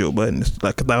anybody like Joe Budden. It's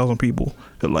like 1,000 people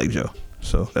that like Joe.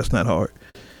 So that's not hard.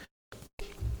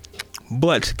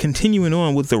 But continuing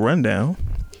on with the rundown.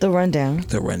 The rundown.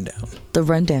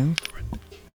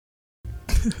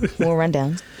 More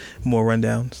rundowns. More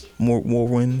rundowns. More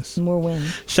wins. More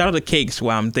wins. Shout out to Cakes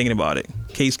while I'm thinking about it.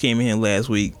 Cakes came in last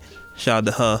week. Shout out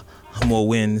to her. More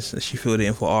wins. She filled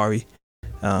in for Ari.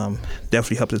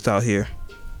 Definitely helped us out here.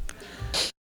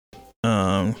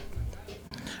 Want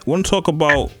to talk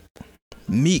about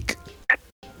Meek.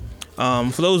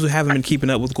 For those who haven't been keeping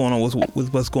up with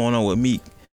what's going on with Meek,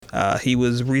 he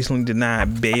was recently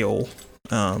denied bail.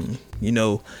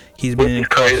 He's been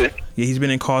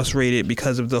incarcerated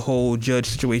because of the whole judge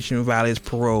situation, violates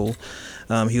parole.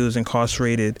 He was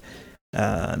incarcerated.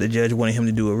 The judge wanted him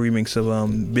to do a remix of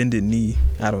Bended Knee.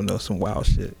 I don't know, some wild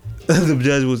shit. The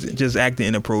judge was just acting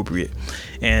inappropriate,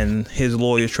 and his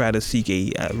lawyers tried to seek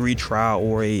a retrial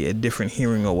or a different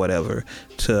hearing or whatever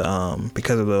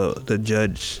because of the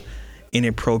judge's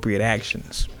inappropriate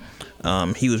actions.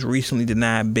 He was recently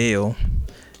denied bail,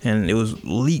 and it was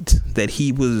leaked that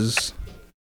he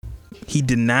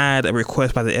denied a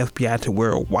request by the FBI to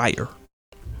wear a wire.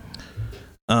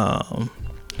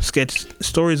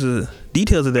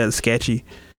 Details of that are sketchy,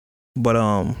 but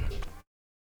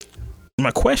my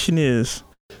question is,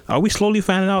 are we slowly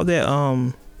finding out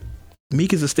that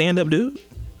Meek is a stand-up dude?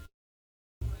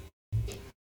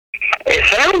 It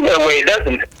sounds that way,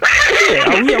 doesn't it?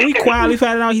 Yeah, are we quietly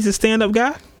finding out he's a stand-up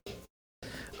guy? It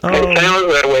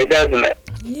sounds that way, doesn't it?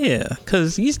 Yeah,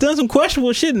 because he's done some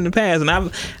questionable shit in the past, and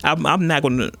I'm not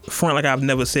going to front like I've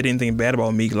never said anything bad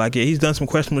about Meek. Like, yeah, he's done some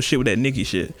questionable shit with that Nicki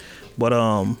shit, but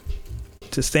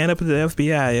to stand up to the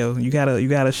FBI, yo, you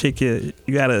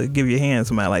gotta give your hand to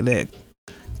somebody like that.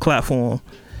 Clap for him.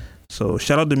 So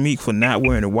shout out to Meek for not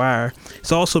wearing a wire.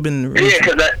 It's also been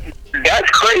because that's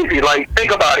crazy. Like,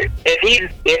 think about it.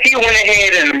 If he went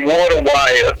ahead and wore the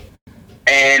wire,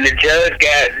 and the judge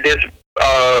got this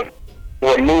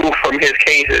removed from his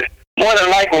cases, more than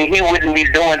likely he wouldn't be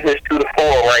doing this to the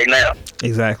fore right now.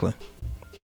 Exactly.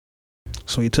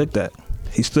 So he took that.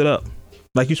 He stood up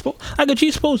like you're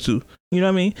supposed to. You know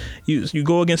what I mean? You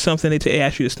go against something, they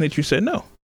ask you to snitch. You said no.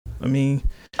 I mean,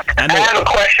 I have a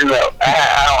question though.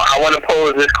 I want to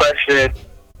pose this question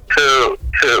to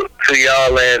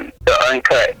y'all and the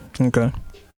Uncut. Okay.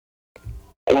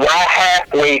 Why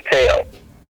halfway tell?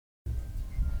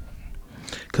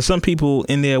 Because some people,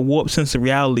 in their warped sense of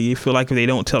reality, feel like if they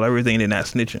don't tell everything, they're not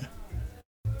snitching.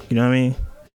 You know what I mean?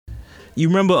 You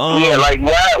remember? Like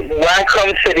why come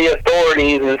to the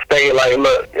authorities and say like,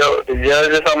 look, the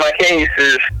judges on my case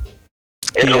is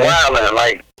wilding.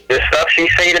 Like, the stuff she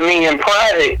say to me in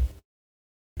private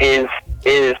is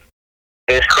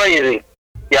crazy.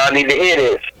 Y'all need to hear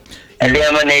this. And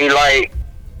then when they like,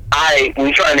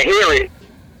 we trying to hear it,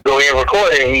 go ahead and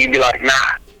record it, and you be like, nah,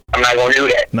 I'm not gonna do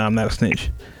that. Nah, I'm not a snitch.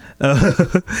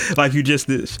 Like you just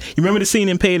did. You remember the scene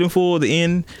in Paid in Full, the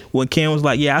end, when Cam was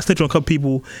like, yeah, I snitch on a couple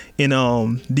people in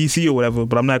DC or whatever,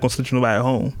 but I'm not gonna snitch on nobody at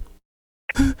home.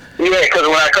 Yeah, because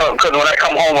when I come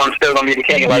home, I'm still gonna be the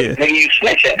king. Like, nigga, you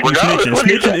snitching.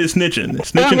 Snitching is snitching.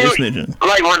 Snitching is snitching.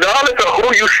 Like, regardless of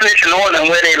who you snitching on and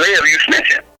where they live, you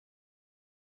snitching.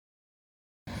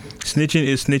 Snitching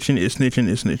is snitching is snitching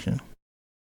is snitching.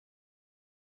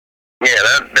 Yeah,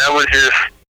 that was just.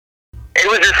 It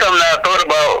was just something that I thought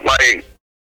about. Like,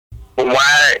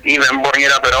 why even bring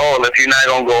it up at all if you're not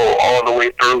gonna go all the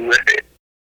way through with it?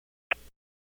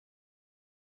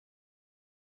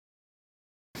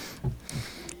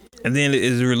 And then it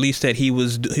is released that he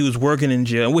was working in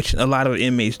jail, which a lot of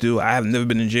inmates do. I have never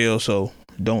been in jail, so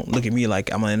don't look at me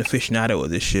like I'm an aficionado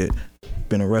of this shit.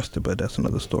 Been arrested, but that's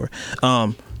another story.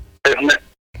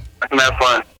 It's not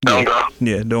fun. Don't go.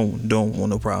 Yeah, don't want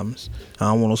no problems. I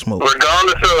don't want no smoke.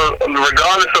 Regardless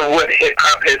of what hip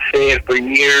hop has said for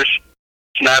years,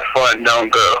 it's not fun.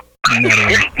 Don't go.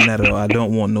 Not at all. I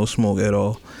don't want no smoke at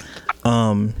all.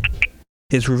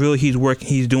 It's revealed he's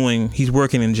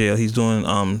working in jail. He's doing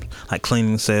like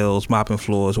cleaning cells, mopping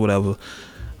floors, whatever.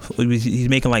 He's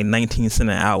making like 19 cents an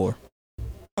hour.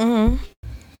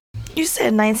 You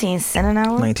said 19 cents an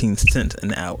hour? 19 cents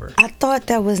an hour. I thought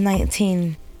that was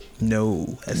 19.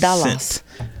 No, that's dollars.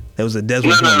 Cent. That was a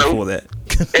decimal before that.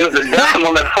 It was a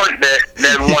decimal in front that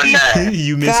 19.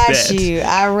 You missed that. Got you.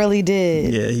 I really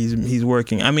did. Yeah, he's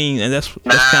working. I mean, and that's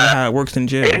kind of how it works in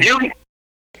jail.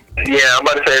 I'm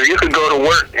about to say, if you could go to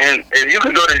work and if you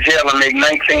could go to jail and make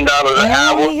 $19 an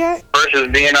hour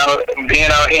versus being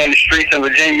out here in the streets in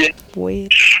Virginia, boy,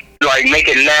 like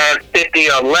making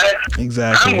 $9.50 or less,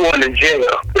 exactly. I'm going to jail.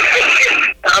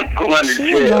 I'm going to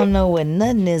jail. He don't know what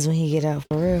nothing is when he get out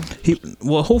for real.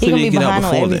 Hopefully he get out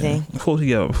before then. Hopefully he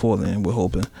get out before then. We're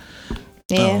hoping.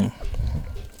 Yeah.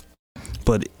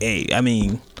 But hey, I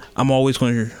mean, I'm always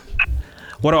going to.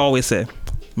 What I always say,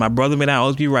 my brother may not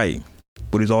always be right,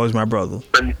 but he's always my brother.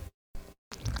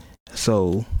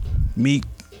 So, Meek,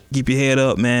 keep your head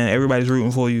up, man. Everybody's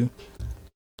rooting for you.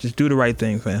 Just do the right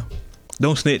thing, fam.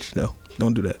 Don't snitch, though.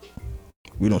 Don't do that.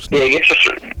 We don't snitch. Yeah,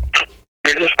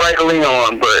 get your sprite like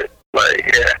Leon, but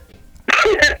like, yeah.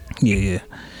 Yeah.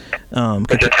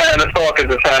 It's a time to talk,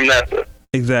 it's a time not to.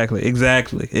 Exactly.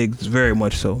 It's very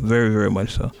much so. Very, very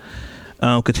much so.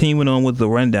 Continuing on with the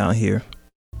rundown here.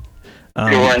 The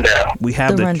rundown. We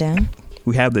have the rundown.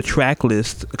 We have the track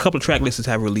list. A couple of track lists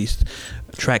have released.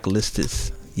 Track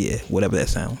lists. Yeah, whatever that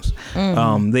sounds.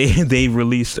 They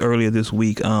released earlier this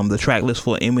week the track list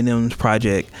for Eminem's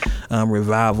project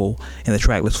Revival and the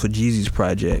track list for Jeezy's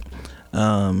project.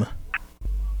 And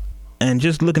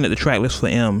just looking at the track list for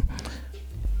M,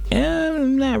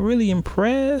 I'm not really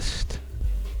impressed.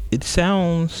 It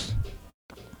sounds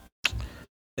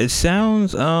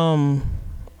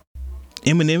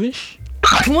Eminem-ish.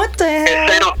 What the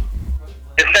hell?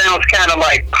 It sounds kind of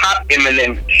like pop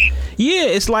Eminem-ish. Yeah,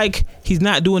 it's like he's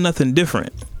not doing nothing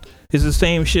different. It's the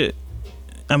same shit.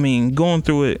 I mean, going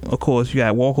through it, of course, you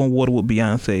got Walk on Water with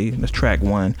Beyonce. That's track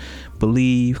 1.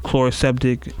 Believe,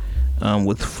 Chloroseptic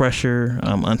with Fresher,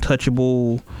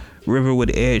 Untouchable, River with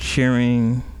Ed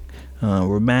Sheeran,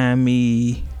 Remind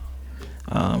Me,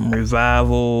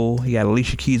 Revival. You got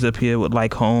Alicia Keys up here with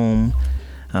Like Home,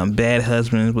 Bad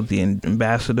Husbands with the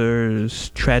Ambassadors,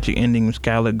 Tragic Ending with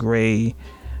Skylar Grey,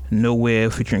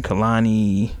 Nowhere featuring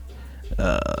Kalani,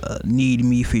 Need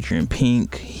Me featuring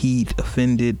Pink, Heat,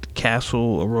 Offended,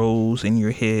 Castle, A Rose, In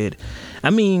Your Head. I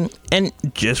mean, and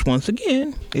just once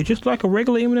again, it's just like a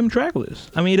regular Eminem track list.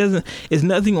 I mean, it's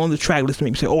nothing on the track list to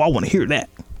make me say, oh, I want to hear that.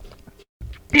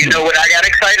 You know what I got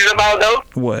excited about though?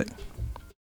 What?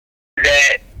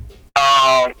 That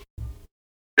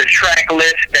the track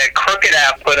list that Crooked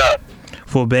Eye put up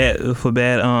for bad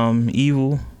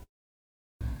evil.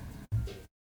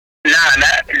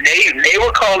 They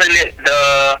were calling it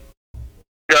the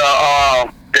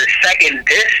second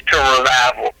disc to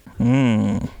Revival.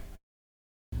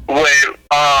 With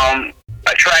a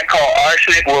track called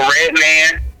Arsenic with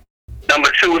Redman.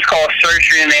 Number 2 was called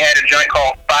Surgery, and they had a joint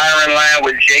called Firing Line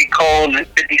with J. Cole and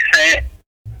 50 Cent.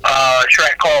 A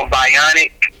track called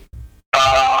Bionic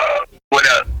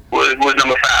with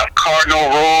number 5. Cardinal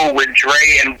Rule with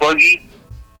Dre and Boogie.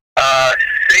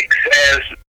 6 as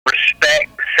Respect.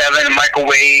 7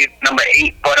 Microwave. Number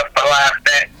 8 Butterfly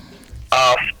Effect.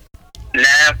 9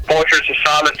 Fortress of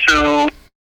Solitude.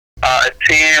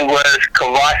 10 was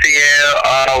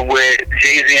Cavassier with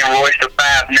Jay-Z and Royce the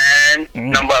 5'9".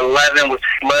 Number 11 was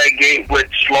Floodgate with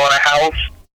Slaughterhouse.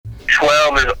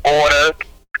 12 is Order.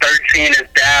 13 is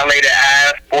Dilated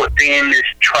Eyes. 14 is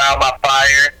Trial by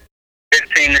Fire.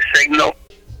 15 is Signal.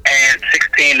 And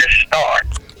 16 is Star.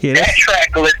 Yeah, that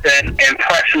track list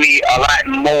impressed me a lot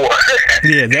more.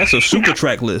 Yeah, that's a super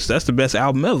track list. That's the best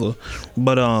album ever.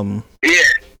 But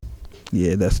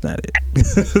yeah, that's not it.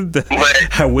 But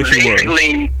I wish it was.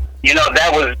 Basically, you know,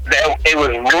 it was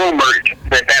rumored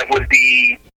that would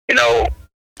be, you know,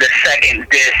 the second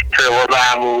disc to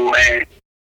Revival, and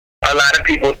a lot of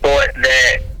people thought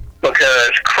that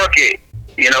because Crooked,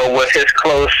 you know, was his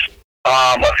close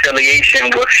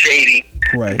affiliation with Shady,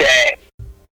 right, that,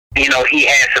 you know, he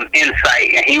had some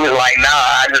insight, and he was like, nah,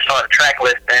 I just saw the track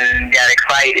list and got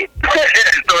excited.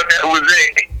 Thought that was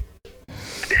it.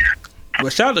 Well,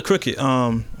 shout out to Crooked.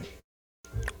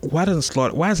 Why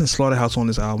isn't Slaughterhouse on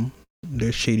this album?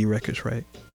 There's Shady Records, right?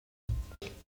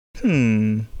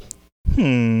 It's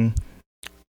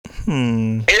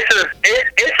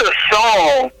a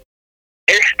song.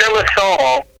 It's still a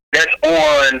song that's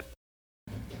on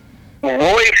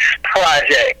Royce's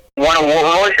project. One of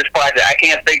Royce's project. I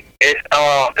can't think. It's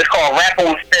called Rap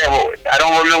on Steroids. I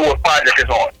don't remember what project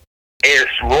it's on.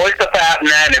 It's Royce the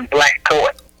 5'9" and Black Toy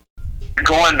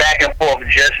going back and forth,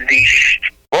 just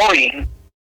destroying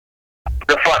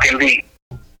the fucking beat.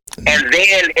 And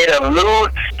then it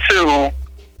alludes to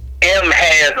M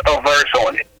has a verse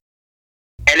on it.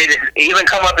 And it has even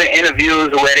come up in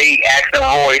interviews where they asked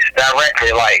Royce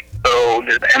directly, like, so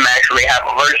does M actually have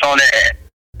a verse on it?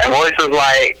 And Royce was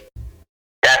like,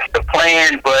 that's the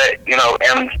plan, but, you know,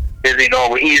 M's busy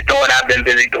doing what he's doing. I've been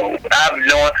busy doing what I've been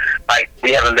doing. Like,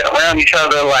 we haven't been around each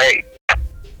other, like,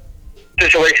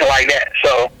 situation like that.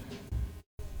 So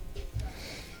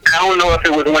I don't know if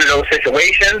it was one of those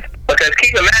situations, because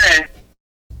keep in mind,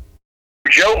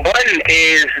 Joe Budden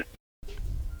is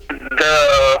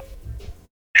the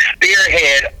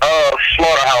spearhead of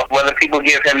Slaughterhouse, whether people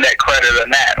give him that credit or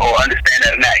not, or understand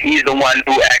that or not. He's the one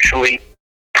who actually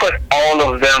put all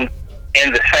of them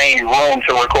in the same room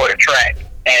to record a track,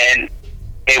 and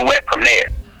it went from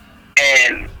there.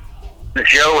 And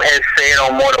Joe has said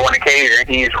on more than one occasion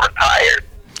he's retired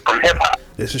from hip-hop.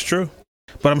 This is true.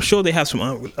 But I'm sure they have some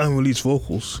unreleased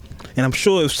vocals. And I'm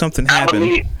sure if something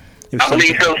happened... I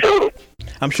believe so too.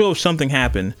 I'm sure if something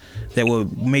happened that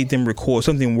would make them record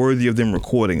something worthy of them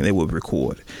recording, they would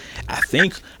record. I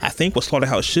think what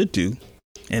Slaughterhouse should do,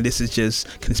 and this is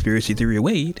just conspiracy theory of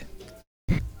Wade,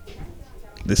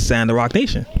 this sound of Rock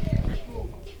Nation.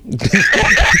 You just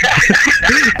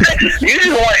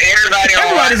want everybody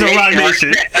on Rock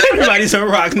Nation. Everybody's on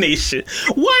Rock Nation.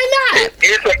 Why not?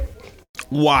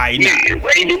 Why not? In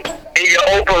your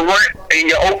Oprah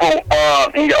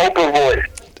voice.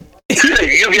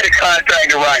 You get a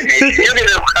contract to Rock Nation. You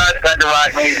get a contract to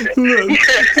Rock Nation. Look, you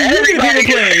get a paper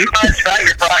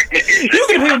plane. You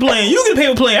get a paper plane. You get a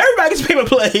paper plane. Everybody gets a paper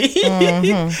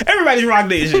plane. Everybody's Rock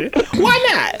Nation. Why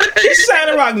not? Just sign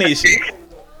a Rock Nation.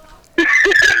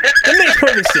 That makes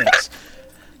perfect sense.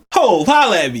 Ho,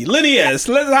 holla at me. Lenny S.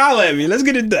 Let's holla at me. Let's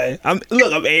get it done. I'm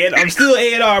still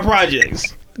A&R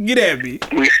projects. Get at me.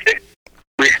 We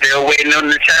still waiting on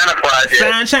the China project.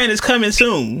 Fine China's coming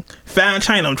soon. Fine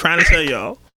China, I'm trying to tell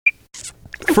y'all.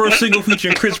 First single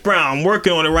featuring Chris Brown. I'm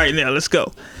working on it right now. Let's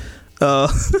go.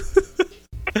 Another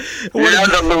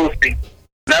Lucy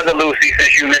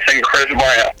since you missing Chris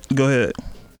Brown. Go ahead.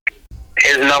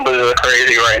 His numbers are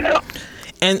crazy right now.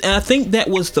 And I think that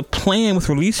was the plan with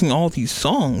releasing all these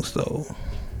songs, though.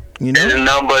 You know? His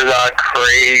numbers are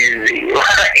crazy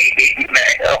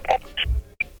right now.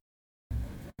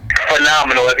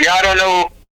 Phenomenal. If y'all don't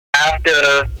know,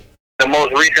 after the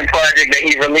most recent project that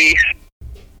he released,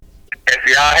 if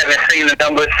y'all haven't seen the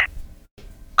numbers,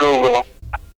 Google.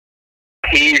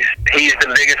 He's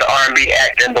the biggest R&B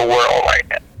act in the world right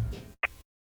now.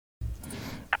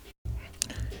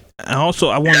 And also,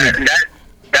 I want to.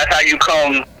 That's how you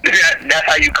come. That's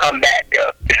how you come back,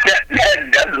 yo.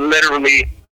 That's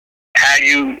literally how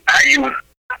you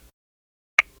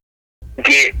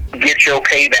get your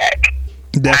payback.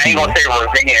 Definitely. I ain't gonna say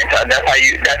revenge. That's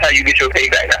how you get your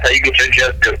payback. That's how you get your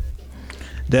justice.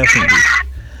 Definitely.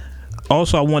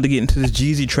 Also, I wanted to get into this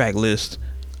Jeezy track list.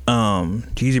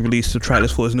 Jeezy released a track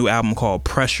list for his new album called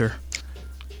Pressure.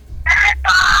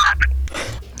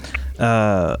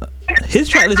 His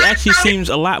track list actually seems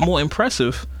a lot more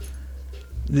impressive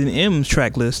than M's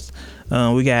track list.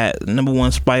 We got number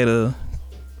 1 Spider,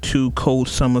 2 Cold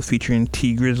Summer featuring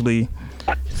T Grizzly,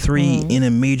 3 In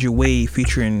a Major Way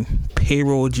featuring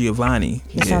Payroll Giovanni.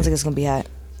 It sounds like it's gonna be hot.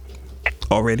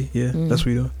 Already? Yeah, that's what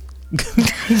we doing.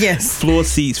 Yes. Floor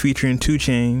Seats featuring 2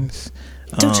 Chainz.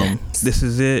 This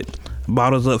Is It.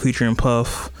 Bottles Up featuring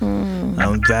Puff.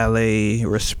 Valet,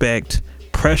 Respect.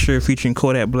 Pressure featuring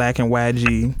Kodak Black and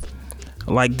YG.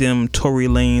 Like Them, Tory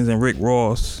Lanez and Rick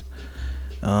Ross.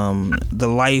 The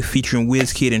Life featuring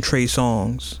Wizkid and Trey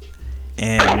Songz.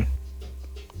 And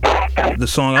the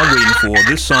song I'm waiting for,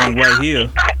 this song right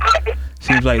here,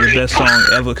 seems like the best song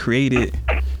ever created.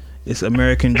 It's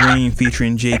American Dream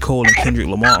featuring J. Cole and Kendrick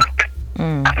Lamar.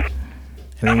 And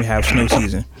then we have Snow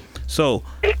Season. So,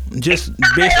 just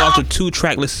based off the 2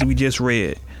 track lists we just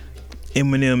read,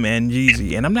 Eminem and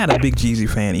Jeezy, and I'm not a big Jeezy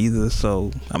fan either,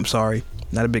 so I'm sorry,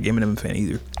 not a big Eminem fan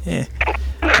either.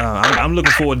 I'm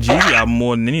looking forward to Jeezy album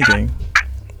more than anything.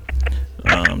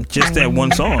 Just that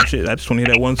one song, shit. I just want to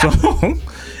hear that one song.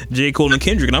 J. Cole and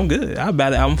Kendrick, and I'm good. I'll buy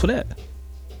the album for that.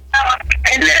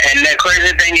 And the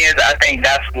crazy thing is, I think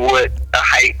that's what the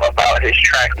hype about his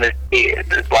track list is.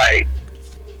 It's like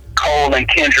Cole and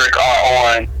Kendrick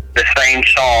are on the same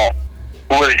song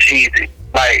with Jeezy.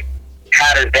 Like,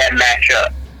 how does that match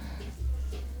up?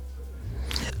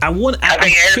 I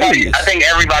think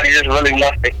everybody just really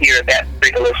wants to hear that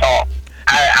particular song.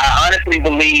 I honestly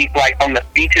believe, like, on the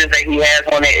features that he has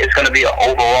on it, it's going to be an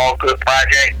overall good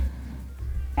project.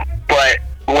 But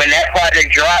when that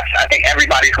project drops, I think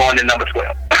everybody's going to number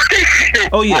 12.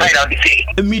 Oh yeah, right out the gate.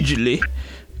 Immediately.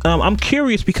 I'm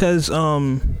curious because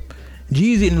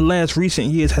Jeezy in the last recent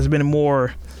years has been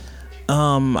more,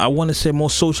 I want to say, more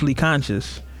socially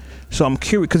conscious. So I'm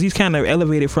curious because he's kind of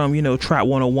elevated from, Trap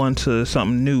 101 to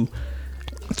something new.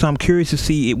 So I'm curious to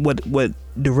see what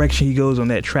direction he goes on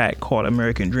that track called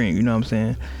American Dream. You know what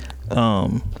I'm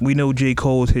saying? We know J.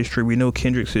 Cole's history. We know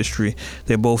Kendrick's history.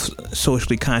 They're both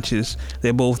socially conscious.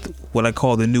 They're both what I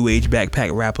call the new age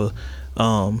backpack rapper.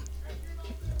 I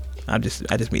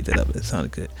just made that up. It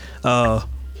sounded good.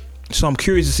 So I'm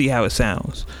curious to see how it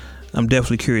sounds. I'm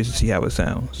definitely curious to see how it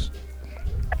sounds.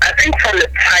 I think from the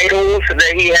titles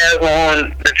that he has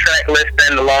on the track list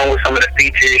and along with some of the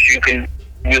features, you can.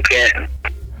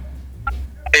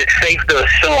 It's safe to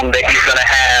assume that he's gonna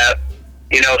have,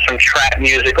 some trap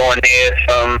music on there,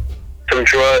 some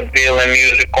drug dealing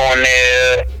music on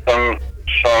there, some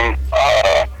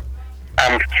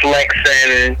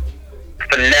flexing,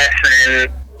 finessing.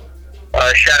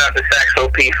 Shout out to Saxo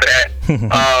P for that.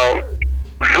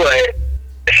 But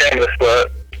shameless plug.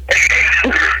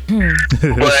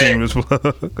 Shameless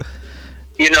plug.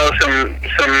 You know,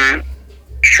 some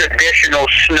traditional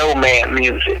snowman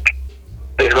music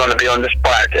is going to be on this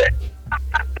project.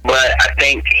 But I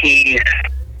think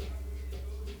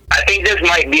this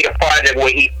might be the project where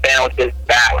he found his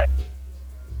balance.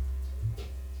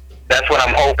 That's what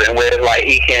I'm hoping, where like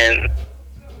he can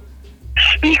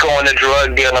speak on the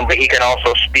drug dealing, but he can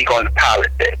also speak on the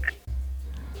politics.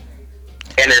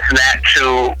 And it's not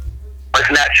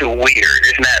too weird.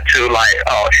 It's not too like,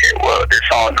 oh shit, well, this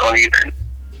song don't even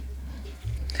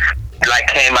like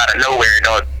came out of nowhere. It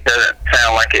doesn't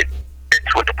sound like it's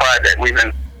with the project. We've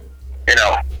been, you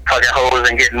know, fucking hoes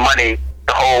and getting money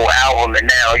the whole album, and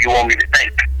now you want me to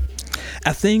think.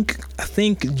 I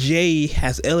think Jay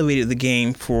has elevated the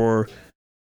game for,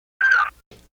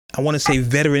 I want to say,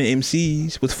 veteran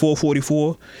MCs with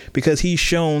 444, because he's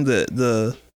shown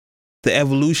the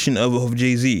evolution of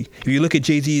Jay-Z. If you look at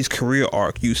Jay-Z's career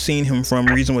arc, you've seen him from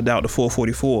Reasonable Doubt to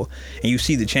 444, and you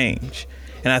see the change.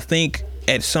 And I think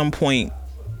at some point,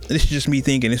 this is just me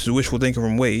thinking, this is wishful thinking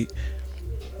from Wade.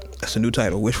 That's a new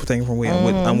title, wishful thinking from Wade.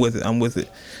 I'm with it.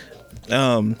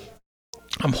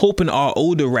 I'm hoping our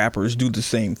older rappers do the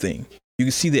same thing. You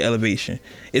can see the elevation.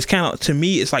 It's kind of, to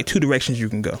me, it's like two directions you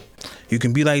can go. You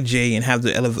can be like Jay and have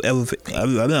the elevation,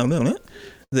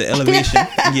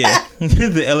 yeah,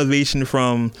 the elevation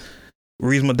from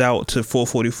Reasonable Doubt to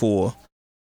 444,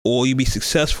 or you be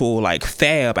successful like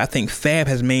Fab. I think Fab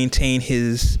has maintained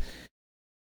his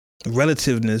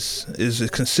relativeness, is a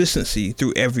consistency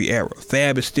through every era.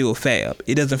 Fab is still Fab.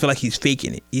 It doesn't feel like he's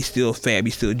faking it. He's still Fab.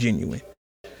 He's still genuine.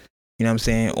 You know what I'm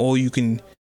saying? Or you can,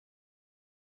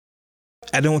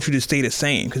 I don't want you to stay the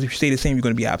same, because if you stay the same, you're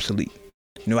going to be obsolete.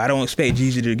 You know, I don't expect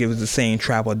Jeezy to give us the same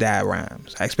trap or die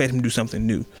rhymes. I expect him to do something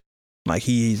new. Like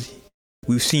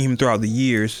we've seen him throughout the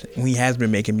years when he has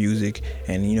been making music,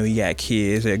 and you know, he got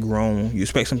kids that grown. You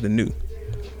expect something new.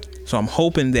 So I'm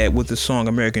hoping that with the song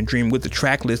American Dream, with the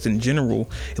track list in general,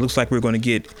 it looks like we're going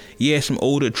to get, some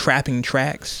older trapping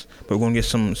tracks, but we're going to get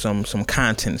some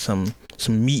content, some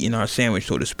meat in our sandwich,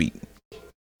 so to speak.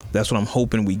 That's what I'm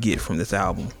hoping we get from this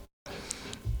album.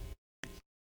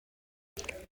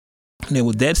 Now,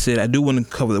 with that said, I do want to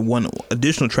cover the one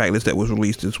additional track list that was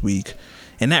released this week.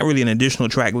 And not really an additional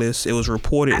track list. It was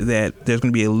reported that there's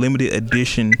going to be a limited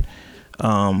edition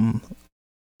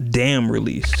Damn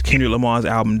release. Kendrick Lamar's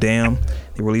album Damn.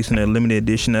 They're releasing a limited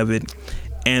edition of it.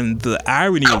 And the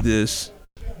irony of this...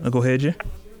 go ahead, Jay.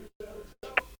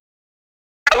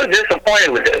 I was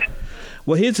disappointed with this.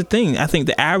 Well, here's the thing. I think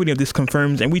the irony of this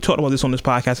confirms, and we talked about this on this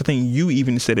podcast, I think you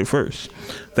even said it first.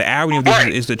 The irony of this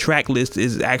is the track list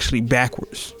is actually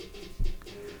backwards.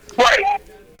 Right.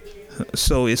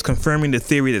 So it's confirming the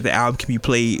theory that the album can be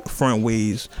played front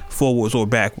ways, forwards, or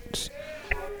backwards.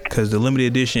 Because the limited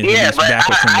edition is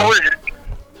backwards. I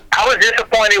was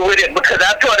disappointed with it because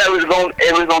I thought it was going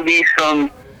to be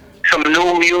some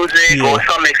new music or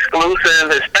some exclusive,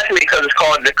 especially because it's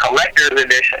called the collector's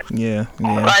edition. Yeah.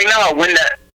 Like, no, when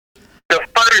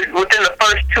within the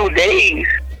first 2 days,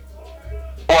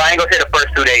 well, I ain't gonna say the first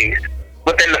 2 days,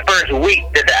 within the first week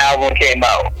that the album came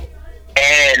out,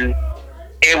 and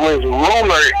it was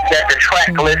rumored that the track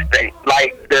listing,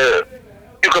 like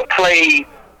you could play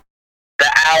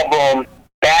the album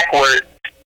backwards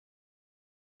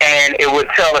and it would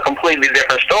tell a completely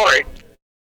different story.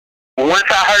 Once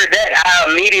I heard that,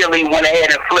 I immediately went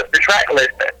ahead and flipped the track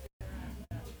listing.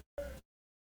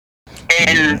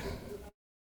 And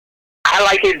I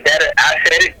like it better. I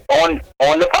said it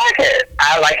on the podcast.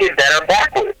 I like it better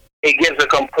backwards. It gives a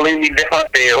completely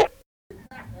different feel.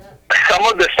 Some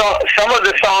of the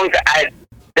songs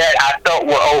that I felt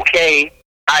were okay,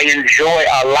 I enjoy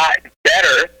a lot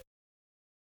better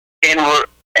in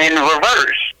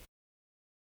reverse.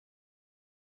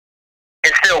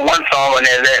 It's still one song on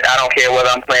there that I don't care whether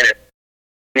I'm playing it,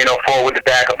 forward with the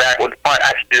back or back with the front.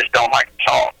 I just don't like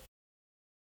the song.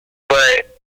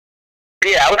 But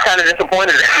yeah, I was kind of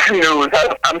disappointed in the news.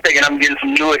 I'm thinking I'm getting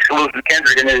some new exclusive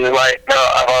Kendrick, and it's just like, no,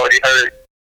 I've already heard it.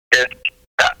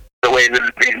 That's the way that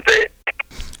it's being said.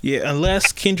 Yeah,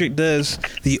 unless Kendrick does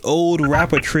the old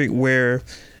rapper trick where,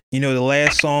 the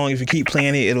last song, if you keep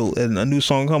playing it, a new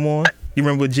song come on. You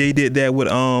remember Jay did that with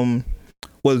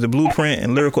the Blueprint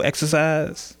and Lyrical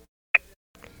Exercise?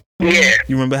 Yeah.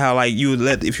 You remember how if you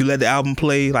let the album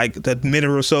play like that minute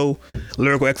or so,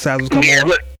 Lyrical Exercise would come on?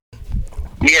 Look.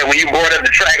 Yeah, when you brought up the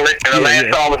track list and the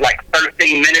last song was like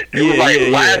 13 minutes, it was like,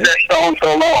 why is that song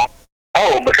so long?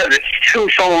 Oh, because it's 2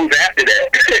 songs after that.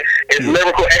 It's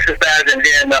Lyrical Exercise and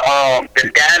then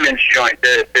the Diamonds joint,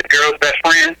 the Girl's Best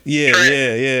Friend.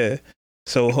 Yeah.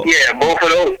 So both of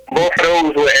those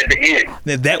were at the end.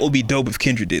 Now that would be dope if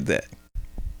Kendrick did that.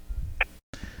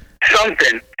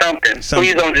 Something.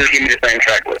 Please don't just give me the same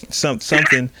track list.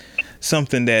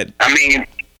 Something that. I mean,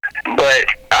 but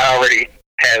I already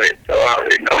have it, so I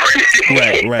already know.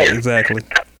 Right, exactly.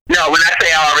 No, when I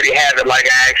say I already have it, like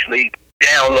I actually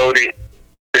downloaded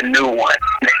the new one.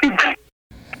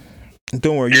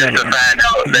 Don't worry, just to find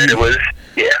out that it was.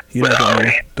 Yeah. You're not the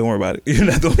only. Don't worry about it. You're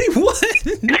not the only one.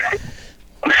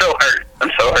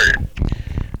 I'm so hurt.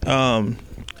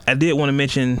 I did want to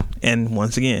mention, and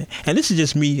once again, and this is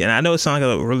just me, and I know it sounds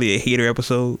like really a hater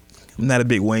episode. I'm not a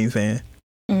big Wayne fan,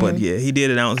 but yeah, he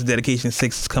did announce Dedication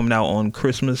 6 is coming out on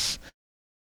Christmas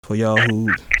for y'all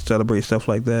who celebrate stuff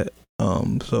like that.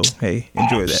 So hey,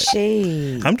 enjoy that.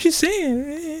 Shade. I'm just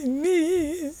saying,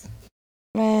 man.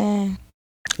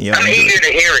 Yeah, I'm eager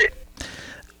to hear it.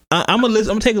 I'm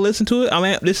gonna take a listen to it.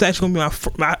 This is actually gonna be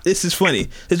my. This is funny.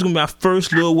 This is gonna be my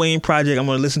first Lil Wayne project. I'm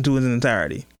gonna listen to it in its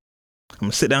entirety. I'm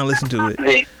gonna sit down and listen to it.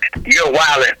 You're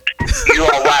wildin'. You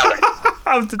are wildin'.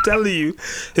 I'm telling you,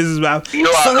 this is my. So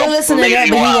he'll listen to that, but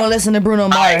he won't listen to Bruno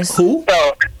Mars. Who?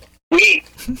 So he'll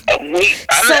listen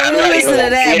to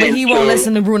that, but he won't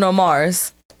listen to Bruno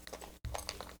Mars.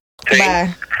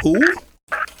 Bye. Who?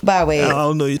 Bye, Wade. I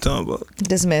don't know what you're talking about.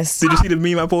 Dismissed. Did you see the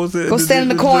meme I posted? Go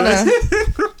stand in the corner.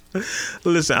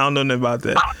 Listen, I don't know nothing about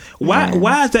that.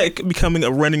 Why is that becoming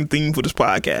a running theme for this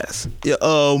podcast?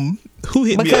 Who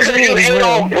hit me up? Because you hate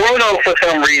on Bruno for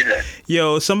some reason.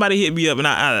 Yo, somebody hit me up, and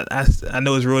I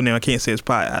know his real name. I can't say his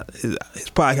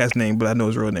podcast name, but I know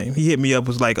his real name. He hit me up,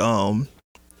 was like,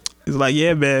 he's like,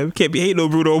 yeah, man, can't be hating no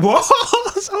Bruno Mars.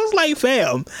 I was like,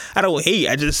 fam, I don't hate.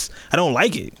 I don't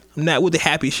like it. I'm not with the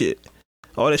happy shit.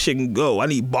 All that shit can go. I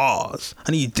need bars.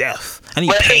 I need death. I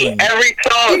need pain. Every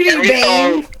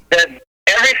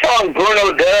song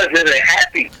Bruno does isn't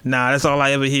happy. Nah, that's all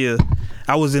I ever hear.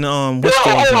 I was in Hold on. To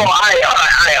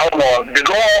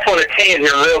go off on a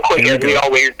tangent real quick, as we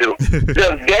always do.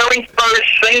 The very first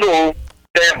single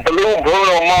that blew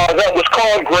Bruno Mars up was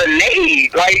called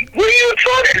Grenade. Like, what are you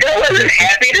talking? That wasn't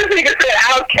happy. This nigga said,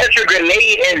 "I'll catch a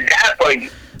grenade and die for you."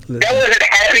 That wasn't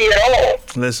happy at all.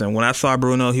 Listen, when I saw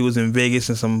Bruno, he was in Vegas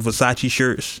in some Versace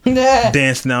shirts,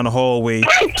 dancing down the hallway,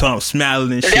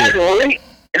 smiling and shit. That's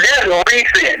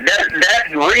recent.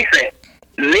 That's recent.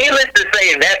 Needless to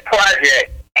say, that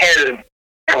project has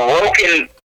broken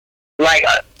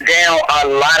down a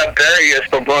lot of barriers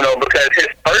for Bruno, because his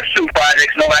first two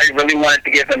projects nobody really wanted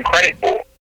to give him credit for,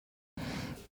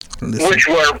 which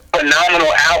were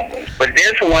phenomenal albums. But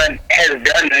this one has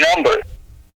done numbers.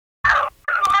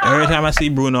 Every time I see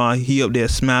Bruno, he up there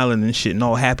smiling and shit and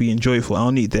all happy and joyful. I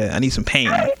don't need that. I need some pain.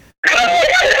 Damn,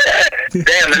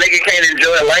 the nigga can't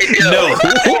enjoy life.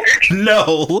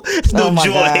 No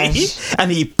joy. Gosh. I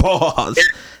need pause.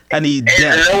 I need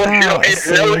death. It's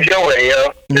no joy,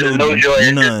 yo. There's no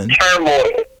joy. None. It's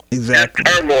turmoil. Exactly.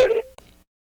 It's turmoil.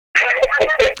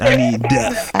 I need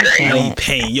death. I need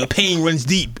pain. Your pain runs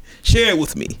deep. Share it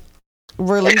with me.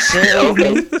 Really share it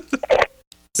with me?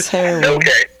 Terrible.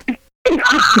 Okay.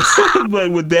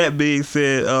 But with that being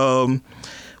said,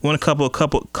 want to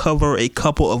cover a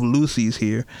couple of Lucy's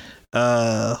here.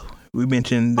 We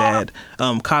mentioned that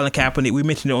Colin Kaepernick, we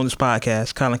mentioned it on this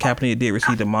podcast, Colin Kaepernick did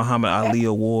receive the Muhammad Ali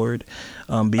Award.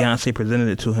 Beyonce presented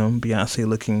it to him. Beyonce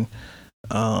looking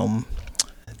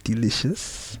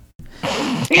delicious.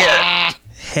 Yeah.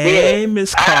 Hey,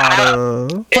 Miss Carter.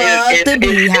 Fuck the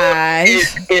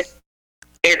Beehive.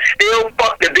 It's still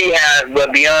fuck the Beehive, but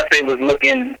Beyonce was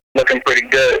looking pretty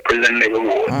good presenting the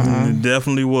award. It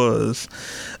definitely was.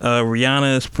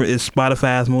 Rihanna is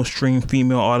Spotify's most streamed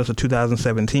female artist of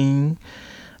 2017.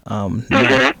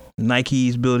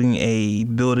 Nike's building a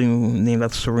building named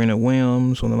after Serena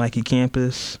Williams on the Nike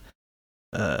campus.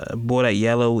 Boy That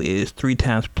Yellow is 3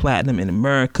 times platinum in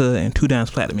America and 2 times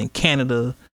platinum in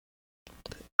Canada.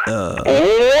 What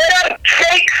up,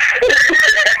 Cakes?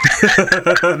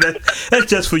 That's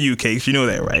just for you, Cakes. You know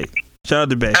that, right? Shout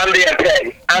out to Beck. I'm being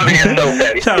petty. I'm being so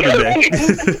petty. Shout out to Beck.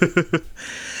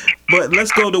 But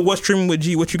let's go to What's Streaming with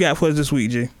G. What you got for us this week,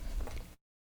 G?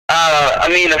 I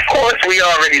mean, of course, we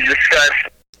already discussed,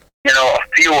 a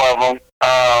few of them.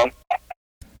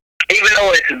 Even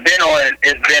though it's been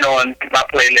on my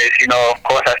playlist, of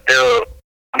course, I still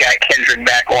got Kendrick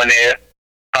back on there.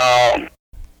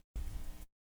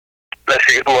 Let's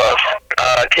see, who else?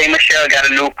 K. Michelle got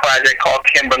a new project called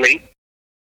Kimberly.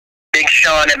 Big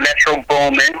Sean and Metro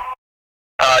Boomin.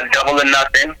 Double or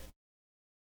Nothing.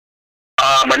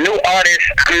 A new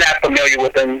artist, I'm not familiar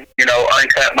with him.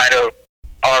 Uncut might have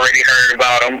already heard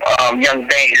about him. Young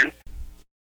Dan.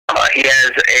 He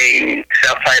has a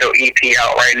self-titled EP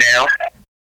out right now.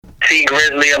 T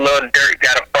Grizzly and Lil Durk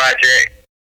got a project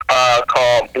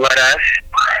called Blood Us.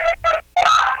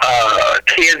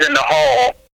 Kids in the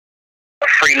Hall,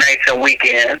 Free Nights and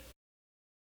Weekends.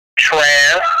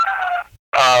 Trav,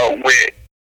 with,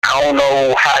 I don't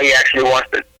know how he actually wants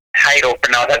the title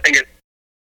pronounced. I think it's,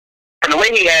 from the way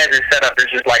he has it set up, it's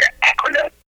just like an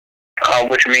acronym,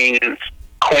 which means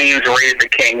Queens Raise the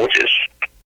King, which is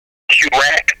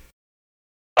QRAC.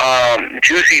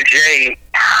 Juicy J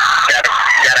got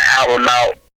an album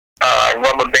out,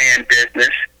 Rubber Band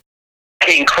Business.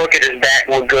 King Crooked is back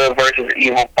with Good versus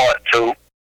Evil Part 2.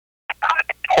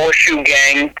 Horseshoe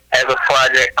Gang has a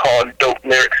project called Dope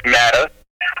Lyrics Matter.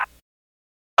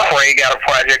 Cray got a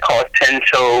project called 10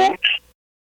 Toes.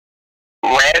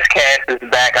 Razcast is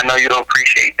back. I know you'll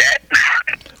appreciate that.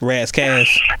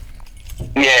 Razcast.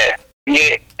 Yeah.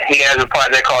 He has a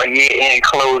project called Yeah and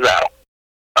Closeout.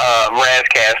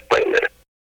 Razcast playlist.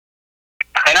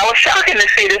 And I was shocking to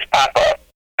see this pop up.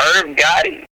 Irv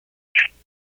Gotti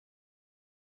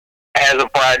has a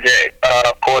project.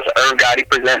 Of course, Irv Gotti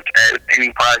presents as any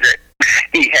project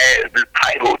he has is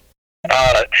titled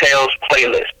Tales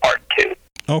Playlist Part 2.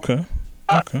 Okay.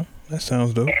 That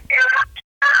sounds dope.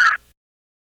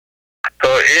 So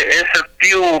it's a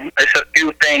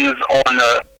few things on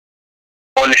the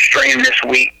stream this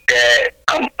week that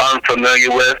I'm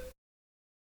unfamiliar with.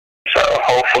 So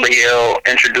hopefully he'll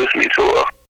introduce me to a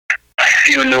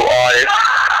few new artists.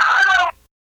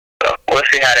 So we'll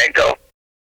see how that goes.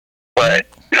 But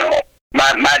you know,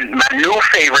 my new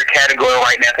favorite category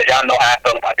right now, because y'all know how I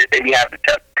feel about this, they be having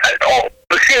to cut it off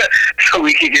so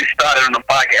we can get started on the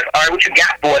podcast. All right, what you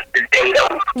got for us today,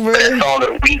 though? Really? That's all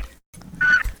the week.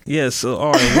 Yes. So,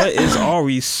 Ari, what is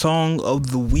Ari's song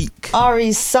of the week?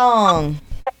 Ari's song.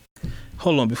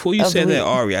 Hold on, before you say that,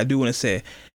 Ari, I do want to say,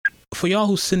 for y'all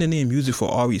who's sending in music for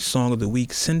Ari's song of the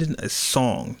week, send in a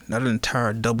song, not an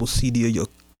entire double CD of your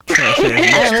trash ass.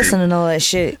 I ain't listening to all that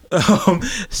shit.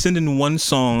 Send in one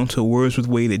song to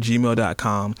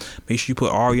wordswithwade@gmail.com. Make sure you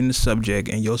put Ari in the subject,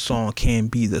 and your song can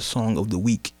be the song of the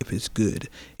week if it's good.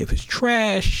 If it's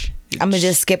trash, I'm gonna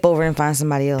just skip over and find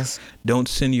somebody else. Don't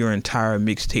send your entire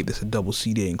mixtape that's a double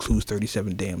CD that includes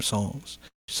 37 damn songs.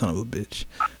 Son of a bitch.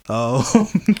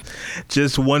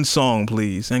 Just one song,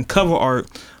 please. And cover art,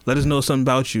 let us know something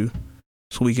about you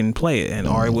so we can play it. And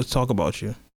Ari, let's talk about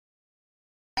you.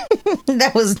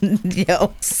 That was,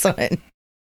 yo, son.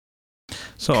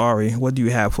 So, Ari, what do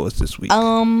you have for us this week?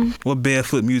 What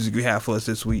barefoot music you have for us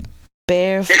this week?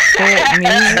 Barefoot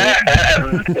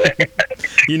music?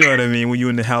 You know what I mean? When you're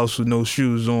in the house with no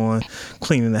shoes on,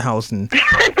 cleaning the house and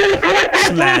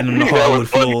sliding on the hardwood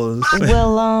floors.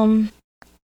 Well,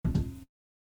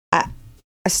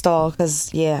 I stalled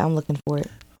because, yeah, I'm looking for it.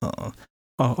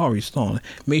 Ari stalling.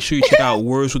 Make sure you check out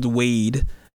Words with Wade.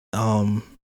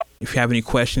 If you have any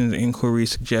questions, inquiries,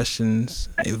 suggestions,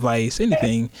 advice,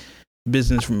 anything,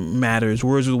 business matters,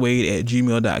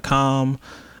 wordswithwade@gmail.com.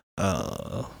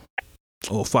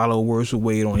 Or follow Words with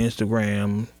Wade on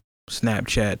Instagram,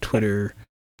 Snapchat, Twitter.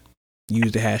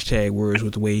 Use the hashtag Words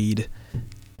with Wade.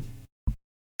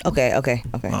 Okay.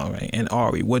 All right. And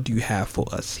Ari, what do you have for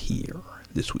us here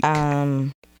this week?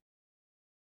 Wait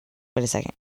a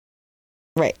second.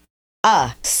 Right.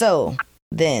 So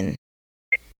then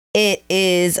it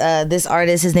is this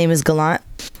artist, his name is Gallant,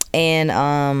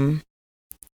 and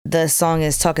the song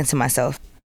is Talking to Myself.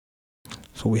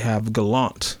 So we have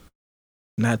Gallant,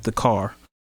 not the car.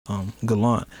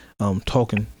 Gallant,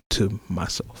 Talking to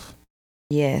Myself.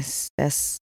 Yes,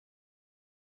 that's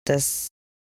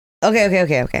okay. All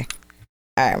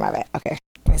right, my bad. Okay,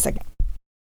 wait a second.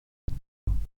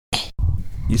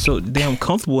 You're so damn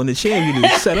comfortable in the chair. You need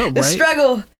to set up, The right?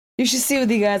 struggle. You should see with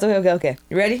you guys. Okay.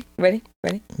 You ready?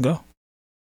 Go.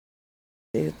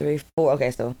 2, 3, 4.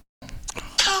 Okay, so.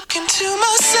 Talking to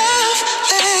myself,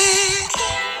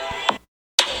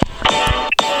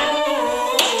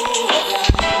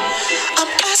 I'm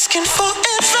asking for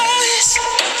advice.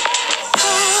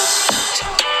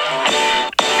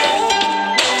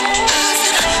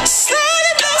 I've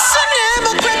sliding lost and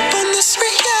never grip on this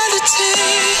reality.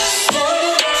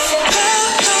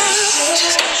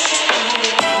 Just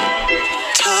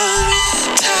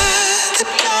tongue tied, the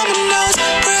dominoes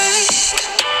break.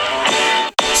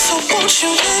 So won't you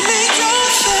let me your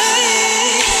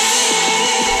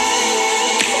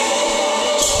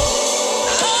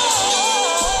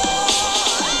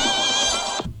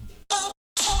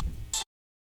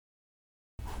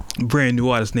Brand new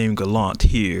artist named Gallant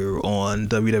here on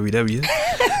WWW.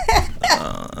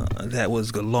 That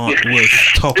was Gallant with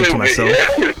Talking to Myself.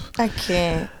 I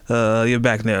can't. You're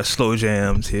back now. Slow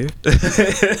Jams here.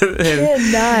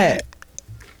 Not.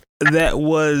 That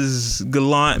was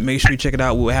Gallant. Make sure you check it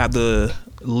out. We'll have the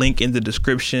link in the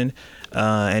description.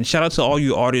 And shout out to all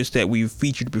you artists that we've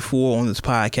featured before on this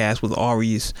podcast with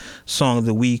Ari's Song of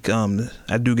the Week.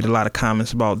 I do get a lot of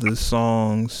comments about the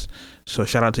songs, so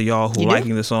shout out to y'all who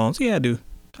liking the songs. Yeah, I do.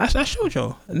 I showed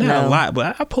y'all. Not a lot,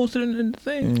 but I posted it in the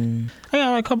thing. I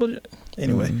got a couple.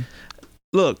 Anyway,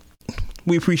 look,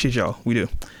 we appreciate y'all. We do.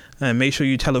 And make sure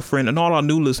you tell a friend. And all our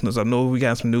new listeners, I know we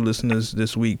got some new listeners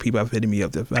this week. People have hit me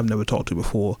up that I've never talked to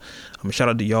before. Shout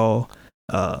out to y'all.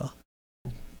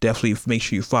 Definitely make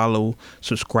sure you follow,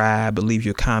 subscribe, leave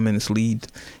your comments, leave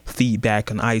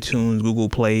feedback on iTunes, Google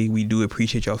Play. We do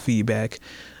appreciate your feedback.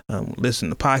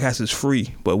 Listen, the podcast is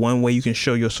free, but one way you can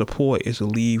show your support is to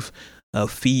leave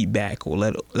feedback or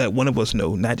let one of us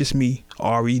know, not just me,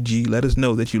 REG. Let us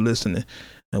know that you're listening,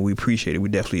 and we appreciate it. We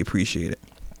definitely appreciate it.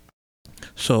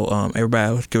 So,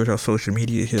 everybody, let's give it our social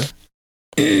media here.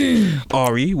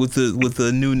 Ari, with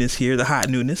the newness here, the hot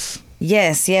newness.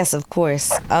 Yes, of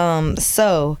course.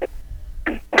 So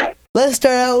let's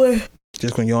start out with.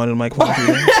 Just gonna yawn in the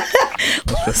microphone.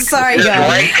 Sorry,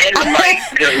 y'all.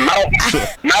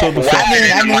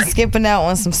 I've been skipping out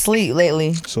on some sleep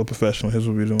lately. So professional. Here's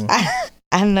what we're doing.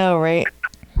 I know, right?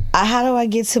 How do I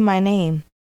get to my name?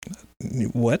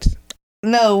 What?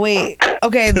 No, wait.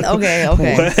 Okay. What? All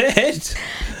right.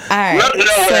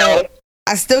 So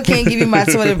I still can't give you my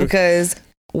Twitter because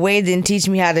Wade didn't teach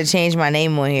me how to change my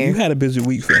name on here. You had a busy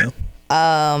week, fam.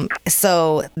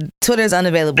 So Twitter's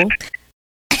unavailable.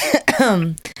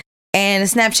 And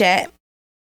Snapchat,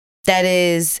 that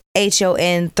is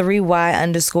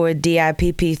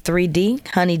HON3Y_DIPP3D,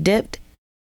 honey dipped.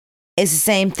 It's the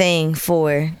same thing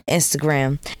for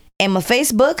Instagram. And my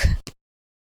Facebook,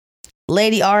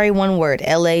 Lady Ari, one word,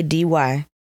 LADYARI.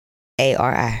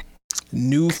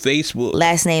 New Facebook.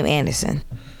 Last name Anderson.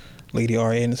 Lady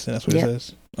Ari Anderson, that's what it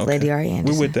says. Okay. Lady Ari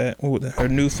Anderson. We're with that. Her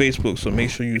new Facebook, so make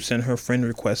sure you send her friend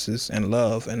requests and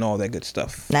love and all that good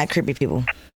stuff. Not creepy people.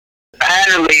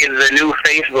 Finally, the new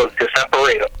Facebook to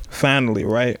separate them. Finally,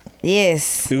 right?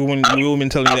 Yes. We've been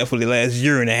telling you that for the last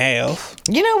year and a half.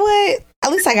 You know what?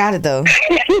 At least I got it, though.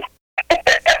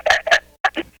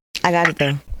 I got it,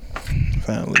 though.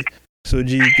 Finally. So,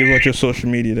 G, give out your social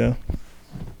media, though.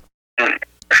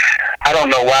 I don't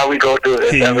know why we go through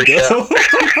this every show.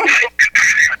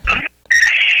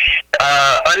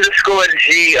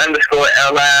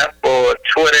 _G_LI for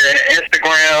Twitter and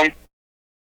Instagram.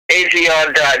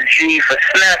 AGR.G for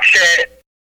Snapchat.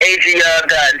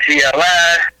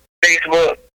 AGR.GLI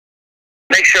Facebook.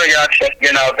 Make sure y'all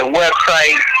checking out the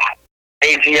website.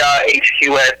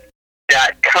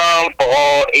 AGRHQS.com for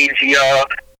all AGR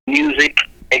music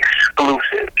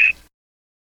exclusives.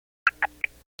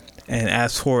 And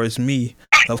as far as me,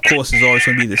 of course, it's always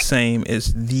going to be the same.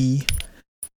 It's the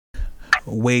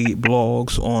Wade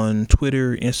Blogs on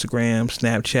Twitter, Instagram,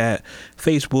 Snapchat,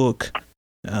 Facebook,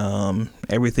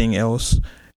 everything else.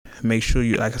 Make sure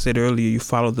you, like I said earlier, you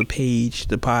follow the page,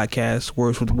 the podcast,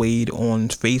 Words with Wade on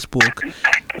Facebook,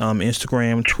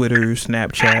 Instagram, Twitter,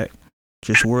 Snapchat.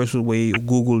 Just Words with Wade.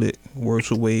 Google it, Words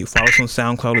with Wade. Follow us on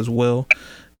SoundCloud as well.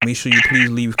 Make sure you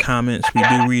please leave comments. We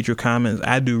do read your comments.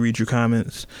 I do read your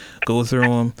comments. Go through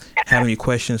them. Have any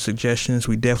questions, suggestions?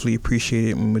 We definitely appreciate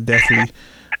it, and we definitely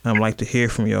like to hear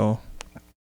from y'all.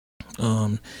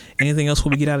 Anything else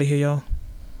before we get out of here, y'all?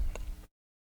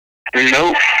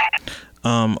 Nope.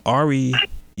 Ari,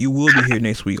 you will be here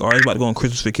next week. Ari's about to go on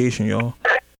Christmas vacation, y'all.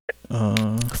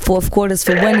 Fourth quarters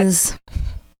for winners.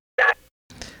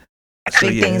 So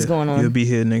Big things going on. You'll be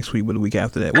here next week, but the week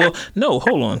after that. Well, no,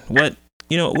 hold on. What?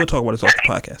 You know, we'll talk about this off the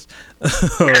podcast.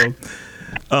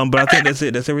 But I think that's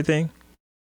it. That's everything.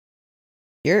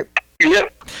 Yep.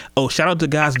 Oh, shout out to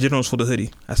Guys Generals for the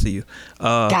hoodie. I see you.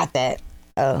 Got that.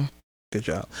 Oh. Good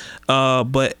job.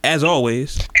 But as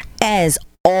always.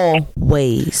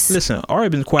 Listen, Ari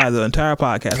been quiet the entire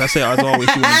podcast. I say as always,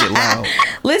 she want to get loud.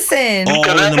 Listen. All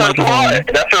in the microphone.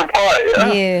 That's her part.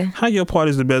 Yeah. How your part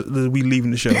is the best? We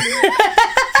leaving the show.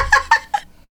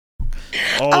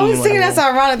 I was thinking that's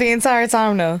ironic the entire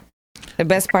time, though. The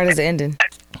best part is the ending.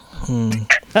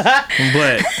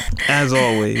 But as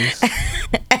always,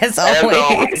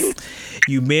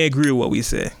 you may agree with what we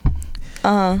say.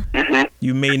 Mm-hmm.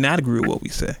 You may not agree with what we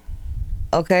say.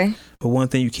 Okay. But one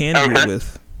thing you can agree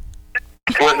with.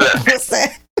 What's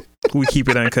that? We keep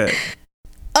it uncut.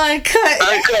 Uncut.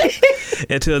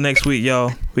 Until next week,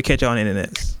 y'all. We catch y'all on the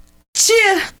internet.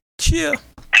 Cheer.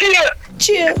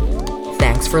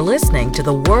 Thanks for listening to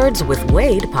the Words with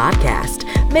Wade podcast.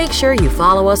 Make sure you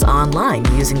follow us online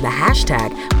using the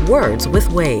hashtag Words with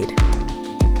Wade.